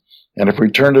on. And if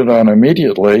we turn it on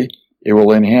immediately, it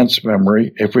will enhance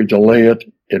memory. If we delay it,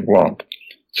 it won't.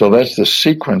 So that's the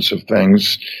sequence of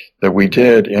things that we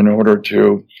did in order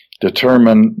to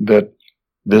determine that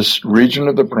this region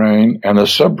of the brain and the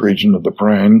sub-region of the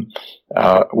brain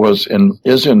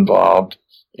is involved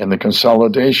in the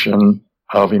consolidation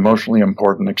of emotionally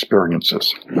important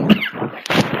experiences.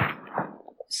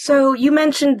 So you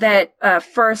mentioned that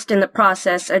first in the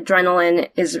process, adrenaline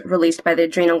is released by the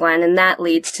adrenal gland, and that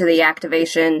leads to the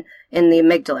activation in the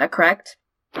amygdala, correct?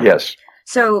 Yes.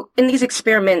 So in these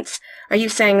experiments, are you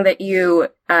saying that you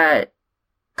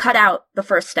cut out the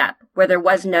first step, where there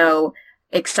was no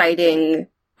exciting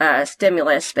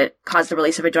stimulus that caused the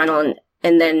release of adrenaline,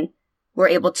 and then were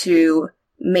able to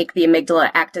make the amygdala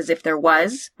act as if there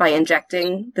was by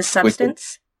injecting the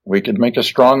substance? We could make a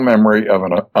strong memory of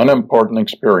an unimportant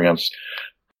experience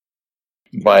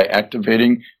by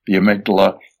activating the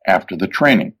amygdala after the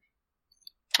training.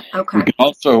 Okay.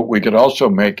 We could also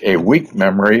make a weak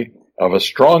memory of a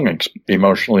strong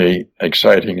emotionally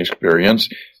exciting experience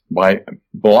by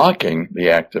blocking the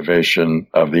activation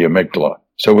of the amygdala.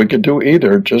 So we could do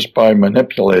either just by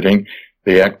manipulating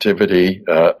the activity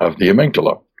of the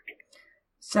amygdala.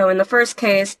 So in the first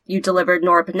case, you delivered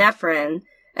norepinephrine.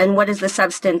 And what is the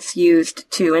substance used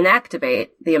to inactivate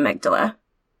the amygdala?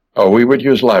 Oh, we would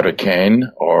use lidocaine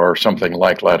or something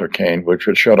like lidocaine, which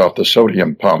would shut off the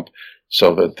sodium pump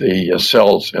so that the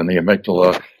cells in the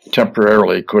amygdala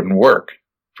temporarily couldn't work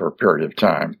for a period of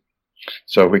time.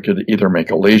 So we could either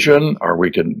make a lesion or we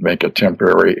could make a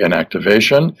temporary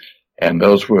inactivation, and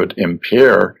those would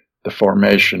impair the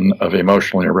formation of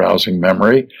emotionally arousing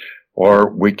memory, or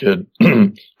we could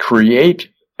create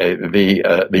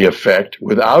the effect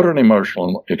without an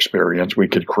emotional experience. We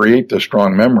could create the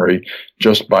strong memory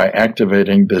just by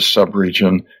activating this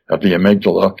subregion of the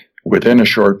amygdala within a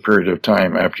short period of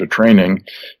time after training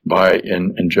by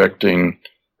injecting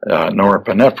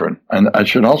norepinephrine. And I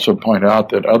should also point out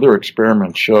that other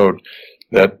experiments showed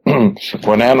that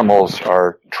when animals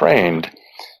are trained,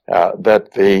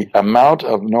 that the amount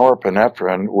of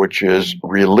norepinephrine which is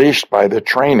released by the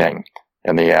training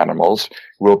in the animals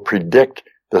will predict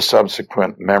the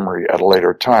subsequent memory at a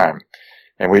later time.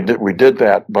 And we did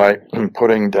that by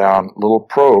putting down little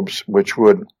probes which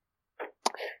would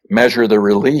measure the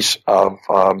release of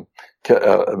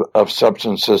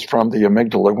substances from the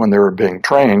amygdala when they were being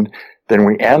trained. Then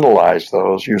we analyzed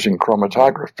those using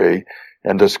chromatography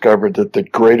and discovered that the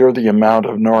greater the amount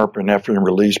of norepinephrine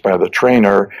released by the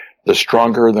trainer, the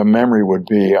stronger the memory would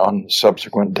be on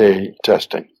subsequent day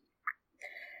testing.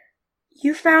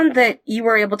 You found that you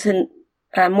were able to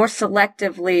more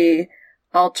selectively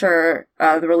alter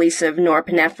the release of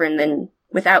norepinephrine than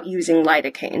without using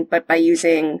lidocaine, but by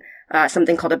using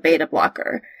something called a beta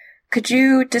blocker. Could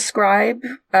you describe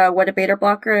what a beta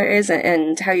blocker is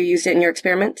and how you used it in your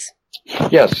experiments?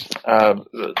 Yes.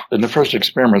 In the first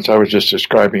experiments, I was just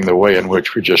describing the way in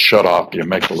which we just shut off the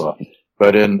amygdala.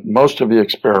 But in most of the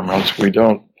experiments, we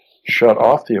don't shut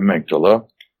off the amygdala.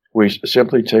 we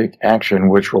simply take action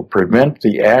which will prevent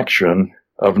the action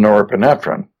of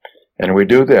norepinephrine. And we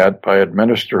do that by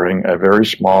administering a very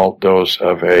small dose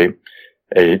of a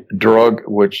drug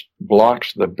which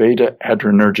blocks the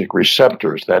beta-adrenergic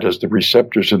receptors, that is, the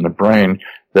receptors in the brain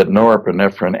that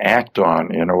norepinephrine act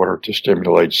on in order to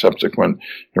stimulate subsequent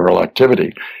neural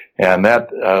activity. And that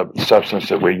substance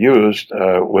that we used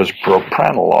was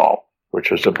propranolol,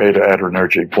 which is a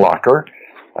beta-adrenergic blocker.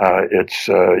 It's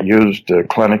used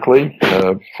clinically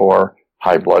for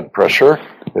high blood pressure.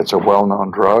 It's a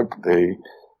well-known drug. The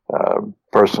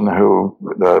person who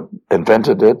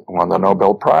invented it won the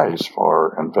Nobel Prize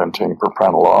for inventing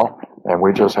propranolol, and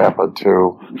we just happened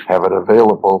to have it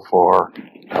available for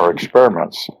our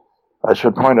experiments. I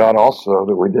should point out also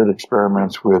that we did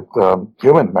experiments with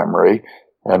human memory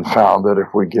and found that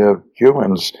if we give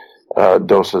humans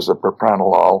doses of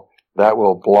propranolol, that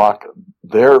will block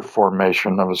their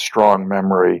formation of a strong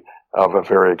memory of a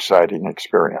very exciting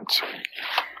experience.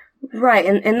 Right,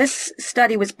 and this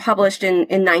study was published in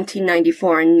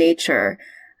 1994 in Nature.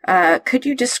 Could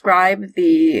you describe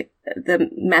the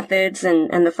methods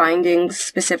and the findings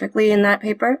specifically in that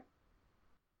paper?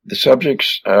 The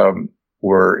subjects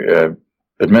were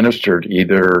administered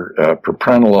either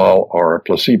propranolol or a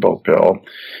placebo pill,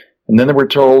 and then they were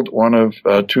told one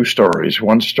of two stories.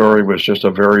 One story was just a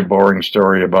very boring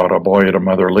story about a boy and a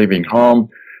mother leaving home.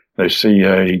 They see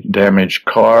a damaged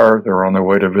car. They're on their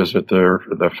way to visit their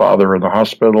father in the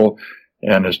hospital,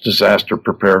 and it's disaster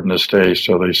preparedness day,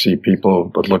 so they see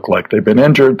people that look like they've been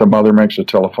injured. The mother makes a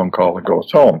telephone call and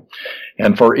goes home.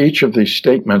 And for each of these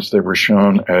statements, they were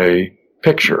shown a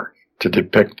picture to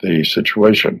depict the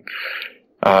situation.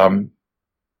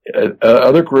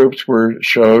 Other groups were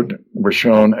shown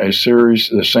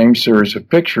the same series of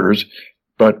pictures,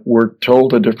 but were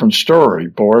told a different story.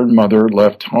 Boy and mother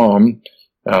left home.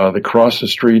 They cross the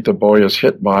street. The boy is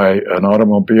hit by an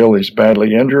automobile. He's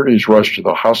badly injured. He's rushed to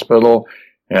the hospital,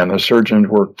 and the surgeons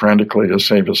work frantically to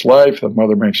save his life. The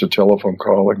mother makes a telephone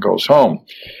call and goes home.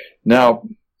 Now,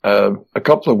 a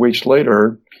couple of weeks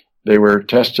later, they were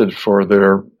tested for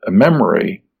their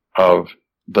memory of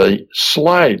the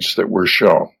slides that were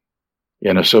shown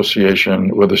in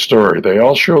association with the story. They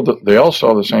all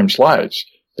saw the same slides.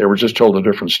 They were just told a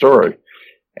different story.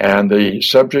 And the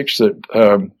subjects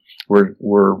that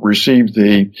received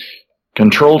the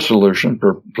control solution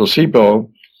for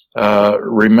placebo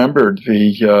remembered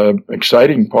the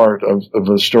exciting part of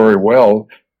the story well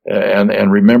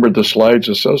and remembered the slides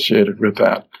associated with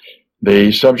that.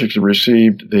 The subjects that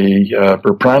received the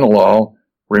propranolol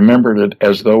remembered it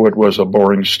as though it was a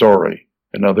boring story.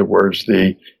 In other words,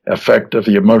 the effect of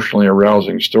the emotionally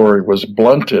arousing story was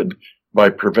blunted by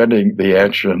preventing the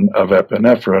action of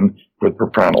epinephrine with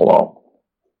propranolol.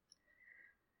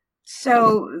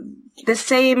 So the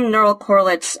same neural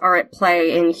correlates are at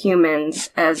play in humans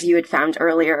as you had found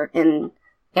earlier in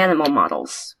animal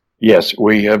models. Yes,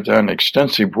 we have done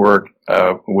extensive work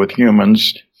with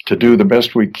humans to do the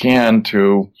best we can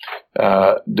to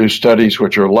do studies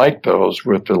which are like those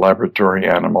with the laboratory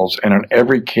animals. And in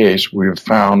every case, we've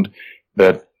found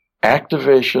that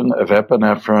activation of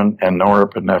epinephrine and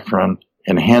norepinephrine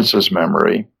enhances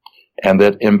memory, and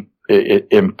that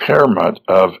impairment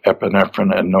of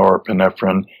epinephrine and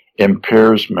norepinephrine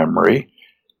impairs memory.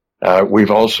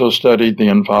 We've also studied the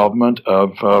involvement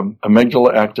of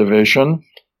amygdala activation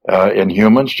in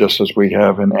humans, just as we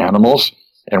have in animals.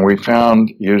 And we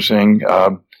found using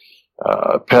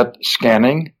PET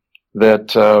scanning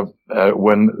that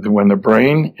when the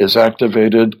brain is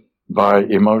activated by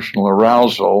emotional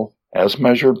arousal, as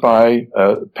measured by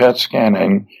PET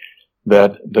scanning,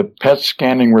 that the PET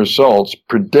scanning results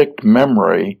predict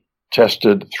memory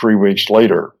tested 3 weeks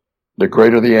later. The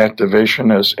greater the activation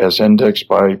as indexed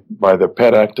by the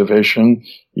PET activation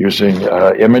using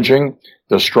imaging,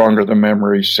 the stronger the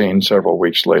memory seen several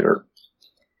weeks later.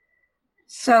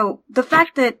 So the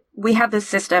fact that we have this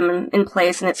system in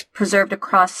place and it's preserved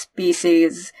across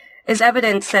species is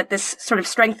evidence that this sort of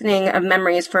strengthening of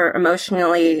memories for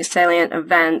emotionally salient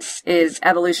events is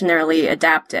evolutionarily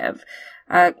adaptive.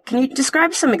 Can you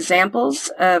describe some examples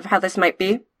of how this might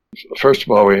be? First of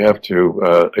all, we have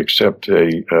to accept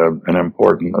an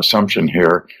important assumption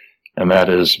here, and that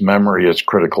is memory is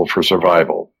critical for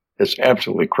survival. It's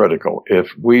absolutely critical.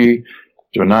 If we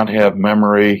do not have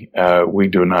memory, we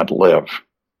do not live.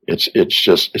 It's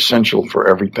just essential for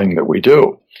everything that we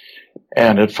do.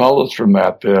 And it follows from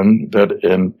that then that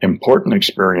in important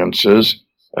experiences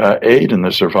aid in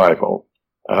the survival.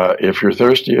 If you're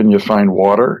thirsty and you find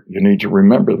water, you need to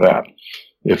remember that.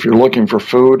 If you're looking for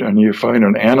food and you find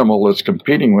an animal that's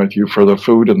competing with you for the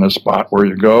food in the spot where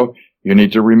you go, you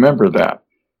need to remember that.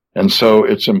 And so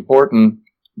it's important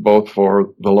both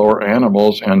for the lower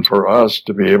animals and for us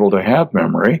to be able to have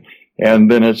memory.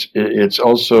 And then it's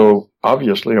also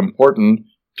obviously important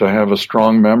to have a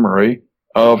strong memory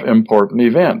of important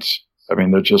events. I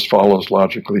mean, that just follows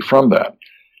logically from that.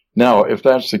 Now, if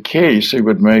that's the case, it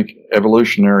would make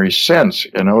evolutionary sense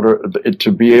in order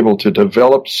to be able to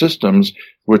develop systems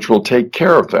which will take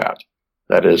care of that.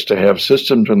 That is, to have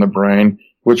systems in the brain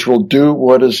which will do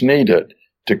what is needed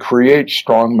to create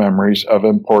strong memories of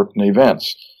important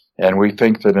events. And we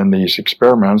think that in these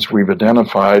experiments, we've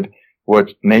identified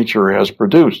what nature has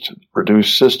produced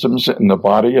systems in the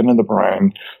body and in the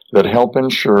brain that help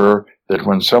ensure that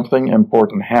when something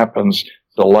important happens,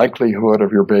 the likelihood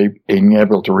of your baby being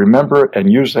able to remember it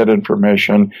and use that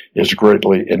information is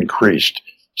greatly increased.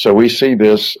 So we see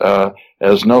this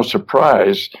as no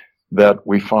surprise that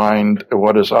we find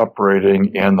what is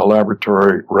operating in the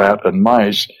laboratory rat and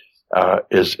mice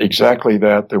is exactly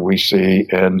that we see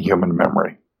in human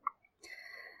memory.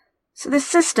 So this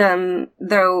system,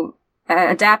 though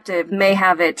adaptive, may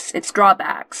have its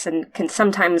drawbacks and can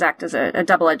sometimes act as a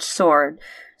double-edged sword.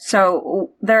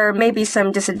 So there may be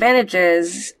some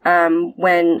disadvantages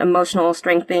when emotional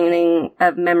strengthening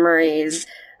of memories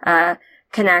can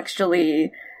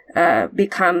actually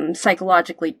become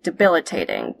psychologically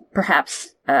debilitating,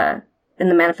 perhaps in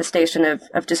the manifestation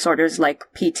of disorders like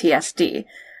PTSD.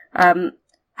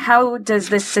 How does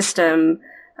this system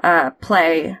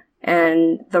play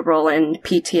and the role in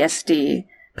PTSD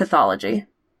pathology?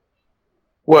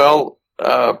 Well,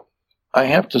 I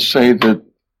have to say that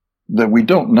we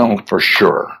don't know for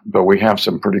sure, but we have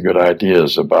some pretty good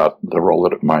ideas about the role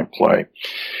that it might play.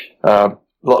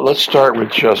 Let's start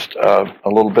with just a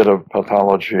little bit of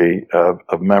pathology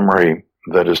of memory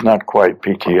that is not quite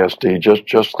PTSD.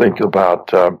 Just think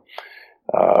about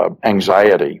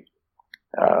anxiety,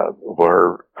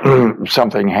 where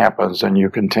something happens and you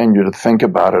continue to think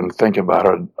about it and think about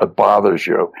it. It bothers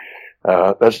you.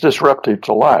 That's disruptive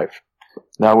to life.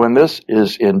 Now, when this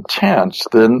is intense,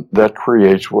 then that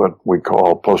creates what we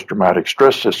call post-traumatic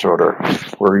stress disorder,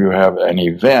 where you have an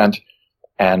event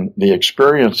and the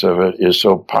experience of it is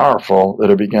so powerful that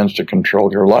it begins to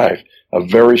control your life. A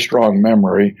very strong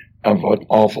memory of an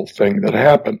awful thing that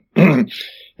happened.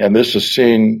 And this is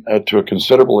seen to a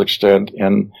considerable extent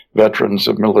in veterans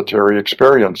of military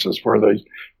experiences, where they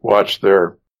watch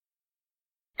their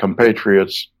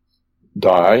compatriots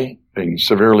die, being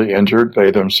severely injured.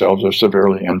 They themselves are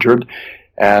severely injured.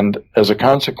 And as a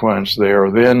consequence, they are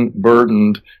then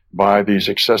burdened by these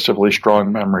excessively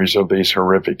strong memories of these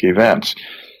horrific events.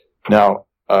 Now,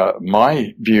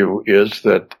 my view is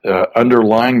that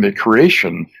underlying the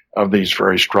creation of these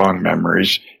very strong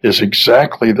memories is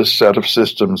exactly the set of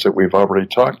systems that we've already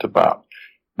talked about.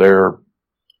 They're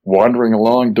wandering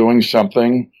along doing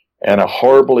something, and a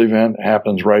horrible event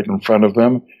happens right in front of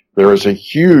them. There is a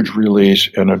huge release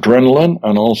in adrenaline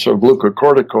and also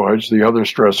glucocorticoids, the other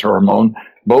stress hormone.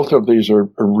 Both of these are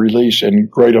released in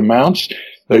great amounts.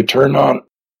 They turn on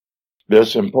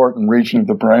this important region of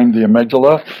the brain, the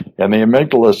amygdala, and the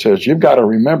amygdala says, you've got to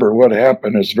remember what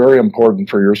happened. It's very important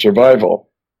for your survival.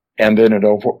 And then it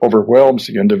overwhelms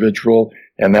the individual,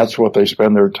 and that's what they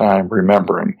spend their time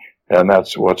remembering. And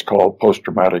that's what's called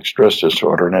post-traumatic stress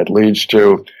disorder. And it leads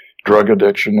to drug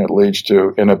addiction. It leads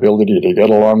to inability to get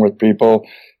along with people,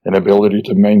 inability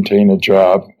to maintain a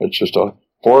job. It's just a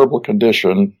horrible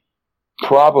condition,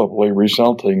 probably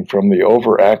resulting from the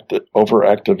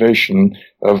overactivation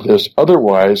of this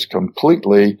otherwise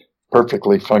completely,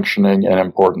 perfectly functioning and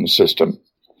important system.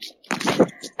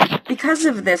 Because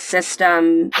of this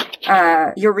system,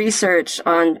 your research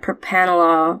on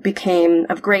propranolol became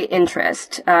of great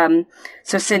interest.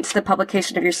 So since the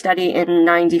publication of your study in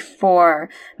 94,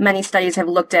 many studies have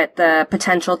looked at the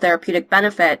potential therapeutic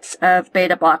benefits of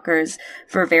beta blockers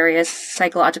for various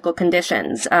psychological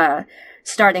conditions,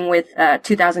 starting with a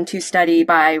 2002 study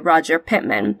by Roger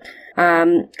Pittman.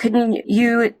 Couldn't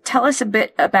you tell us a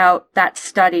bit about that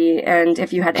study and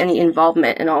if you had any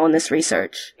involvement at all in this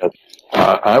research?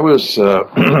 I was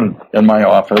in my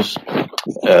office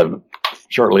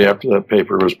shortly after the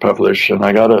paper was published, and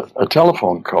I got a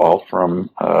telephone call from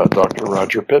Dr.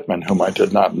 Roger Pittman, whom I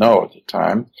did not know at the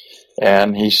time.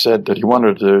 And he said that he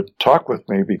wanted to talk with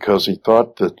me because he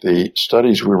thought that the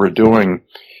studies we were doing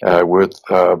with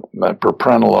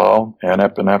propranolol and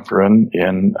epinephrine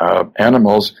in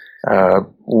animals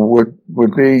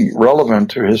would be relevant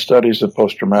to his studies of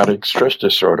post-traumatic stress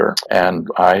disorder. And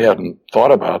I hadn't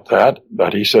thought about that,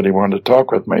 but he said he wanted to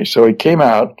talk with me. So he came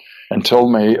out and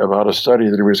told me about a study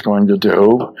that he was going to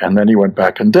do, and then he went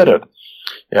back and did it.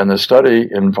 And the study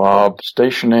involved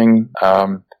stationing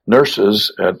nurses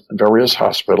at various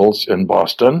hospitals in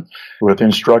Boston with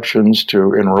instructions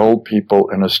to enroll people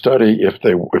in a study if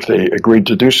they agreed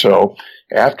to do so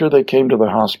after they came to the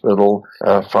hospital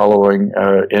following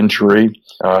injury,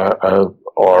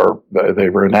 or they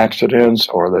were in accidents,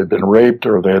 or they'd been raped,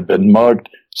 or they had been mugged,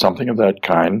 something of that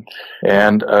kind.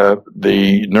 And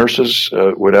the nurses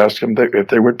would ask them if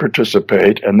they would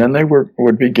participate, and then they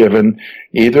would be given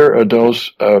either a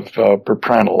dose of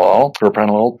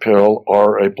propranolol pill,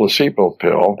 or a placebo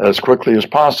pill as quickly as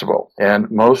possible. And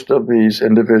most of these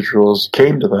individuals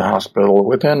came to the hospital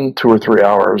within 2 or 3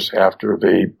 hours after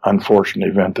the unfortunate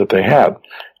event that they had.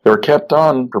 They were kept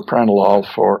on propranolol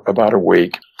for about a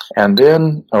week, and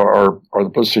then, or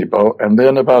the placebo, and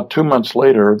then about 2 months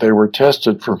later, they were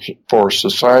tested for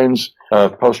signs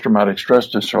of post-traumatic stress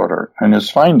disorder. And his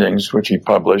findings, which he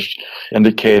published,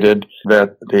 indicated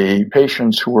that the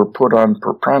patients who were put on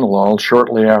propranolol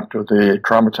shortly after the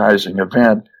traumatizing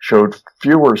event showed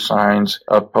fewer signs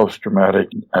of post-traumatic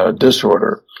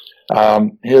disorder.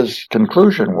 His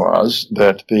conclusion was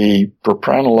that the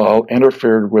propranolol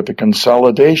interfered with the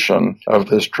consolidation of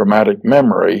this traumatic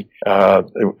memory,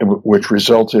 which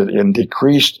resulted in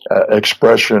decreased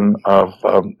expression of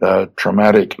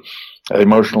traumatic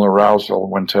emotional arousal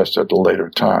when tested at a later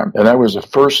time. And that was the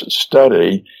first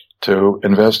study to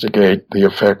investigate the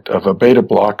effect of a beta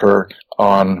blocker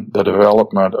on the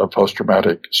development of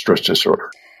post-traumatic stress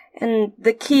disorder. And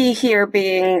the key here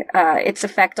being its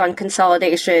effect on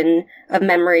consolidation of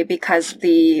memory, because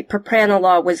the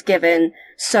propranolol was given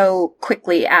so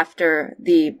quickly after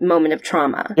the moment of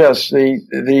trauma. Yes,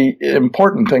 the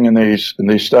important thing in these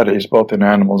studies, both in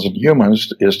animals and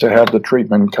humans, is to have the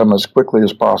treatment come as quickly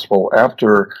as possible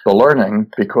after the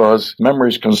learning, because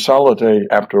memories consolidate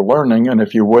after learning, and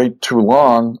if you wait too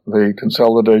long, the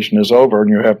consolidation is over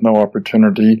and you have no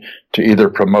opportunity to either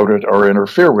promote it or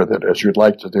interfere with it, as you'd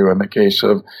like to do in the case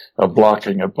of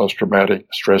blocking a post-traumatic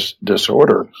stress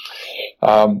disorder.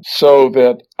 So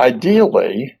that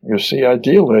ideally,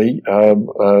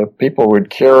 people would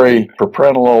carry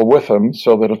propranolol with them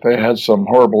so that if they had some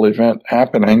horrible event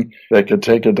happening, they could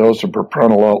take a dose of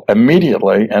propranolol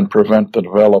immediately and prevent the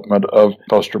development of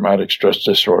post-traumatic stress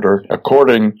disorder,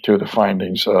 according to the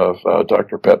findings of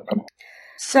Dr. Pittman.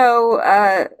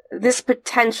 So this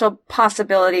potential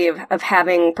possibility of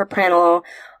having propranolol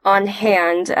on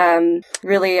hand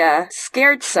really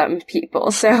scared some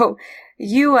people. So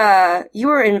you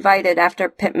were invited after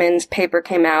Pittman's paper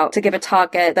came out to give a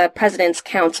talk at the President's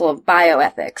Council of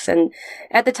Bioethics. And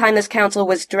at the time, this council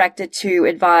was directed to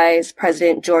advise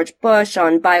President George Bush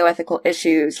on bioethical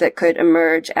issues that could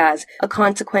emerge as a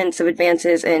consequence of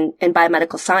advances in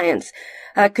biomedical science.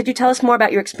 Could you tell us more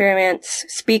about your experience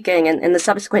speaking and the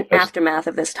subsequent aftermath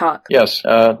of this talk? Yes.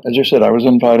 As you said, I was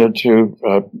invited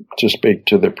to speak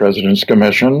to the President's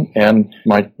Commission, and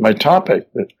my topic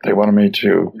that they wanted me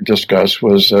to discuss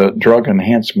was drug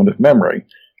enhancement of memory.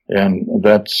 And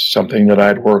that's something that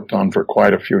I'd worked on for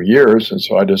quite a few years, and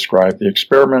so I described the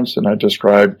experiments, and I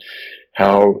described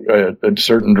how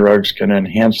certain drugs can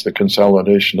enhance the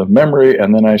consolidation of memory,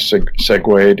 and then I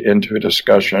segued into a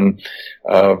discussion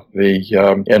of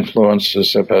the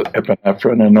influences of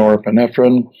epinephrine and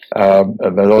norepinephrine,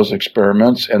 those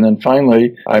experiments. And then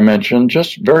finally, I mentioned,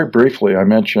 just very briefly,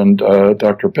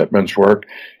 Dr. Pittman's work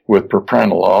with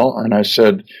propranolol, and I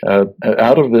said,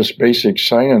 out of this basic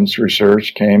science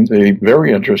research came the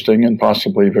very interesting and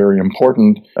possibly very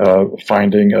important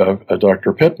finding of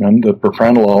Dr. Pittman that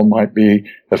propranolol might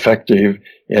be effective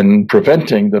in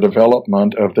preventing the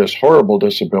development of this horrible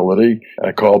disability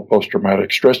called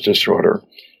post-traumatic stress disorder.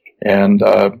 And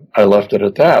I left it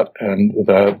at that, and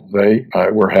they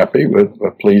were happy,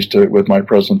 pleased with my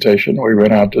presentation. We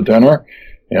went out to dinner,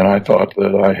 and I thought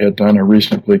that I had done a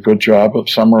reasonably good job of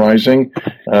summarizing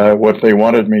what they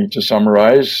wanted me to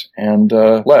summarize, and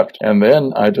left. And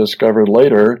then I discovered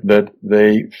later that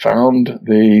they found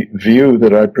the view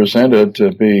that I presented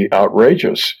to be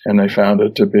outrageous, and they found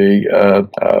it to be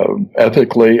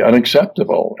ethically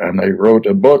unacceptable. And they wrote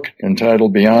a book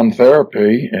entitled Beyond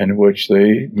Therapy, in which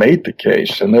they made the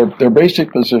case. And their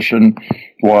basic position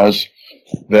was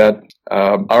that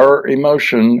our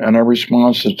emotion and our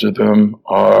responses to them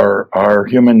are our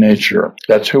human nature.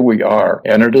 That's who we are.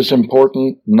 And it is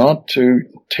important not to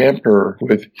tamper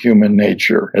with human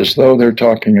nature, as though they're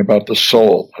talking about the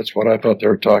soul. That's what I thought they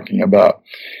were talking about.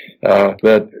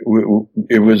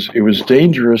 It was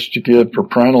dangerous to give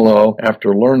propranolol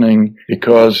after learning,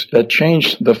 because that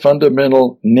changed the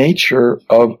fundamental nature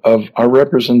of our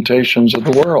representations of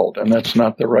the world, and that's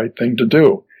not the right thing to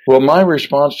do. Well, my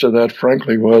response to that,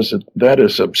 frankly, was that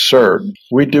is absurd.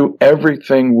 We do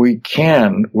everything we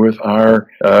can with our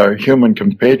human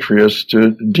compatriots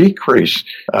to decrease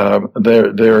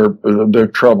their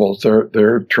troubles,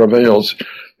 their travails.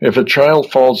 If a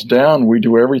child falls down, we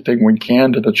do everything we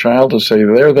can to the child to say,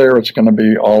 there, it's going to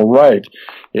be all right.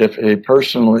 If a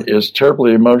person is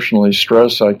terribly emotionally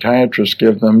stressed, psychiatrists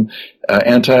give them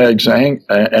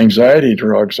anti-anxiety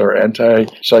drugs or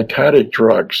antipsychotic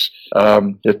drugs.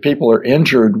 If people are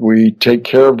injured, we take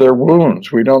care of their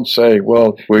wounds. We don't say,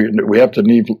 well, we have to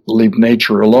leave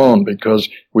nature alone because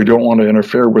we don't want to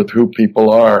interfere with who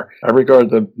people are. I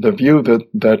regard the view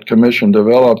that commission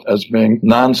developed as being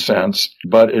nonsense,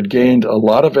 but it gained a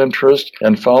lot of interest,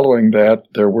 and following that,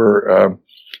 there were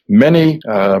many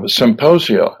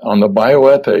symposia on the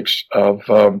bioethics of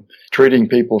treating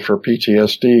people for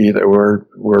PTSD that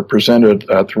were presented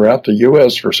throughout the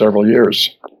U.S. for several years.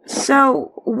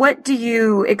 So, what do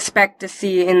you expect to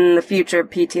see in the future of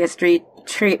PTSD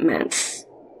treatments?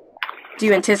 Do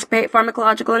you anticipate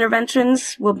pharmacological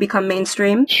interventions will become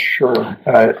mainstream? Sure.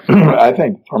 I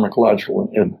think pharmacological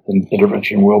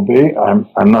intervention will be.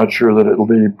 I'm not sure that it'll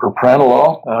be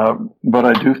propranolol, but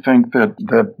I do think that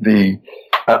the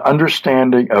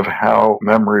understanding of how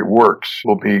memory works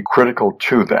will be critical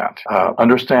to that.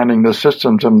 Understanding the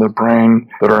systems in the brain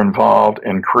that are involved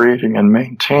in creating and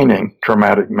maintaining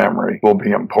traumatic memory will be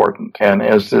important. And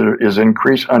as there is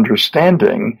increased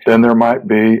understanding, then there might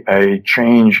be a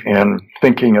change in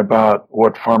thinking about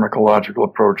what pharmacological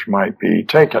approach might be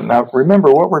taken. Now,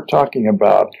 remember, what we're talking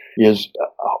about is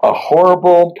a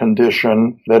horrible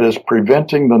condition that is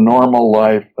preventing the normal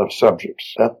life of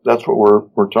subjects. That's what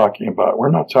we're talking about.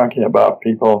 We're not talking about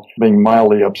people being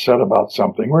mildly upset about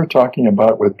something. We're talking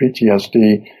about with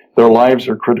PTSD, their lives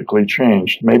are critically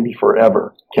changed, maybe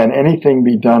forever. Can anything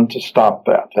be done to stop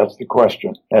that? That's the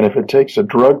question. And if it takes a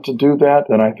drug to do that,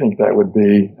 then I think that would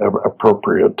be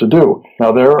appropriate to do.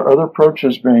 Now, there are other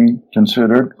approaches being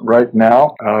considered right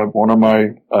now. One of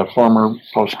my former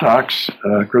postdocs,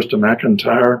 Krista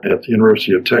McIntyre at the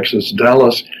University of Texas,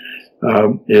 Dallas,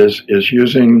 is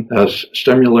using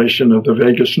stimulation of the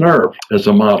vagus nerve as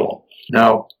a model.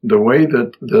 Now, the way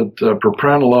that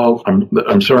propranolol,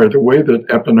 the way that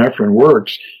epinephrine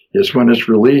works is when it's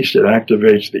released, it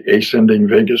activates the ascending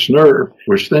vagus nerve,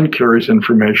 which then carries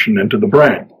information into the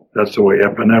brain. That's the way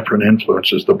epinephrine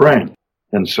influences the brain.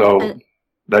 And so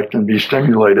that can be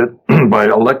stimulated by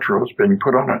electrodes being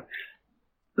put on it.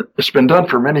 It's been done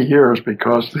for many years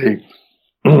because the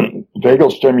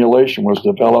vagal stimulation was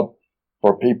developed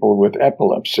for people with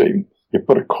epilepsy. You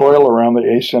put a coil around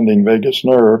the ascending vagus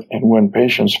nerve, and when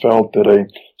patients felt that a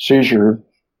seizure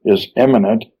is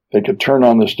imminent, they could turn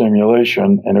on the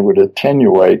stimulation, and it would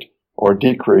attenuate or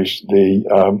decrease the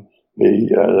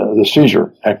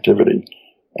seizure activity.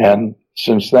 And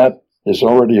since that is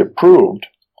already approved,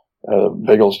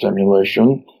 vagal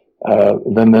stimulation,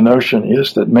 then the notion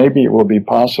is that maybe it will be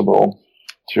possible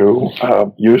to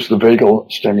use the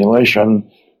vagal stimulation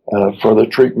for the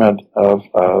treatment of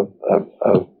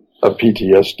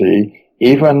PTSD,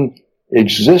 even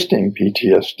existing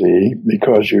PTSD,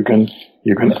 because you can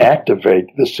activate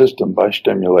the system by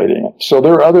stimulating it. So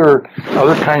there are other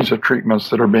kinds of treatments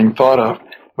that are being thought of,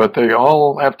 but they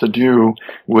all have to do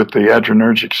with the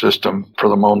adrenergic system for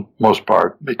the most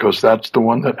part, because that's the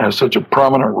one that has such a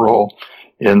prominent role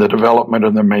in the development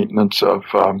and the maintenance of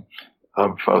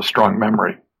strong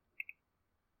memory.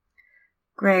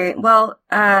 Great. Well,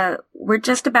 we're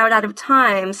just about out of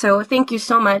time, so thank you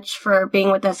so much for being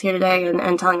with us here today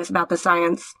and telling us about the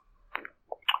science.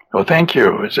 Well, thank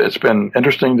you. It's been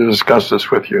interesting to discuss this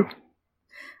with you.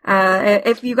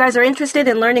 If you guys are interested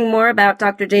in learning more about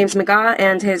Dr. James McGaugh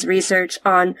and his research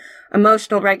on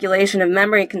emotional regulation of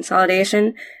memory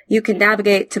consolidation, you can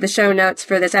navigate to the show notes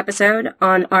for this episode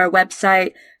on our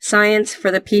website,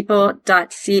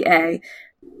 scienceforthepeople.ca.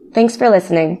 Thanks for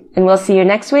listening, and we'll see you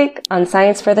next week on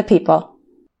Science for the People.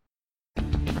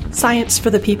 Science for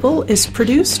the People is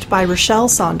produced by Rochelle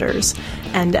Saunders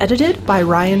and edited by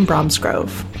Ryan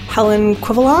Bromsgrove. Helen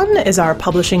Quivalon is our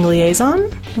publishing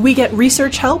liaison. We get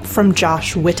research help from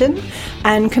Josh Witten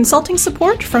and consulting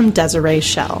support from Desiree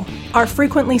Schell. Our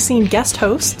frequently seen guest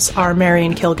hosts are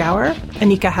Marion Kilgour,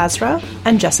 Anika Hazra,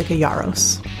 and Jessica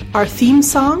Yaros. Our theme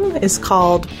song is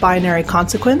called Binary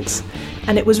Consequence,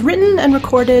 and it was written and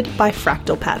recorded by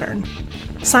Fractal Pattern.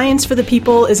 Science for the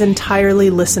People is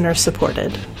entirely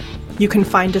listener-supported. You can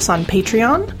find us on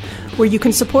Patreon, where you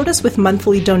can support us with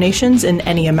monthly donations in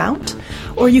any amount,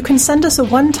 or you can send us a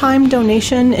one-time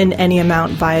donation in any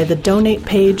amount via the donate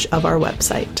page of our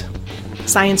website.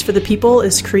 Science for the People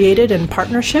is created in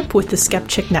partnership with the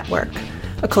Skepchick Network,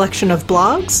 a collection of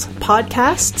blogs,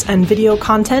 podcasts, and video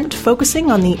content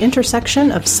focusing on the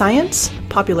intersection of science,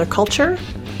 popular culture,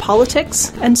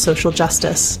 politics, and social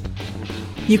justice.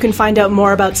 You can find out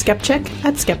more about Skepchick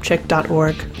at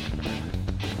skepchick.org.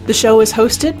 The show is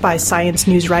hosted by science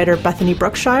news writer Bethany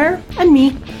Brookshire and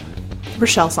me,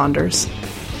 Rochelle Saunders.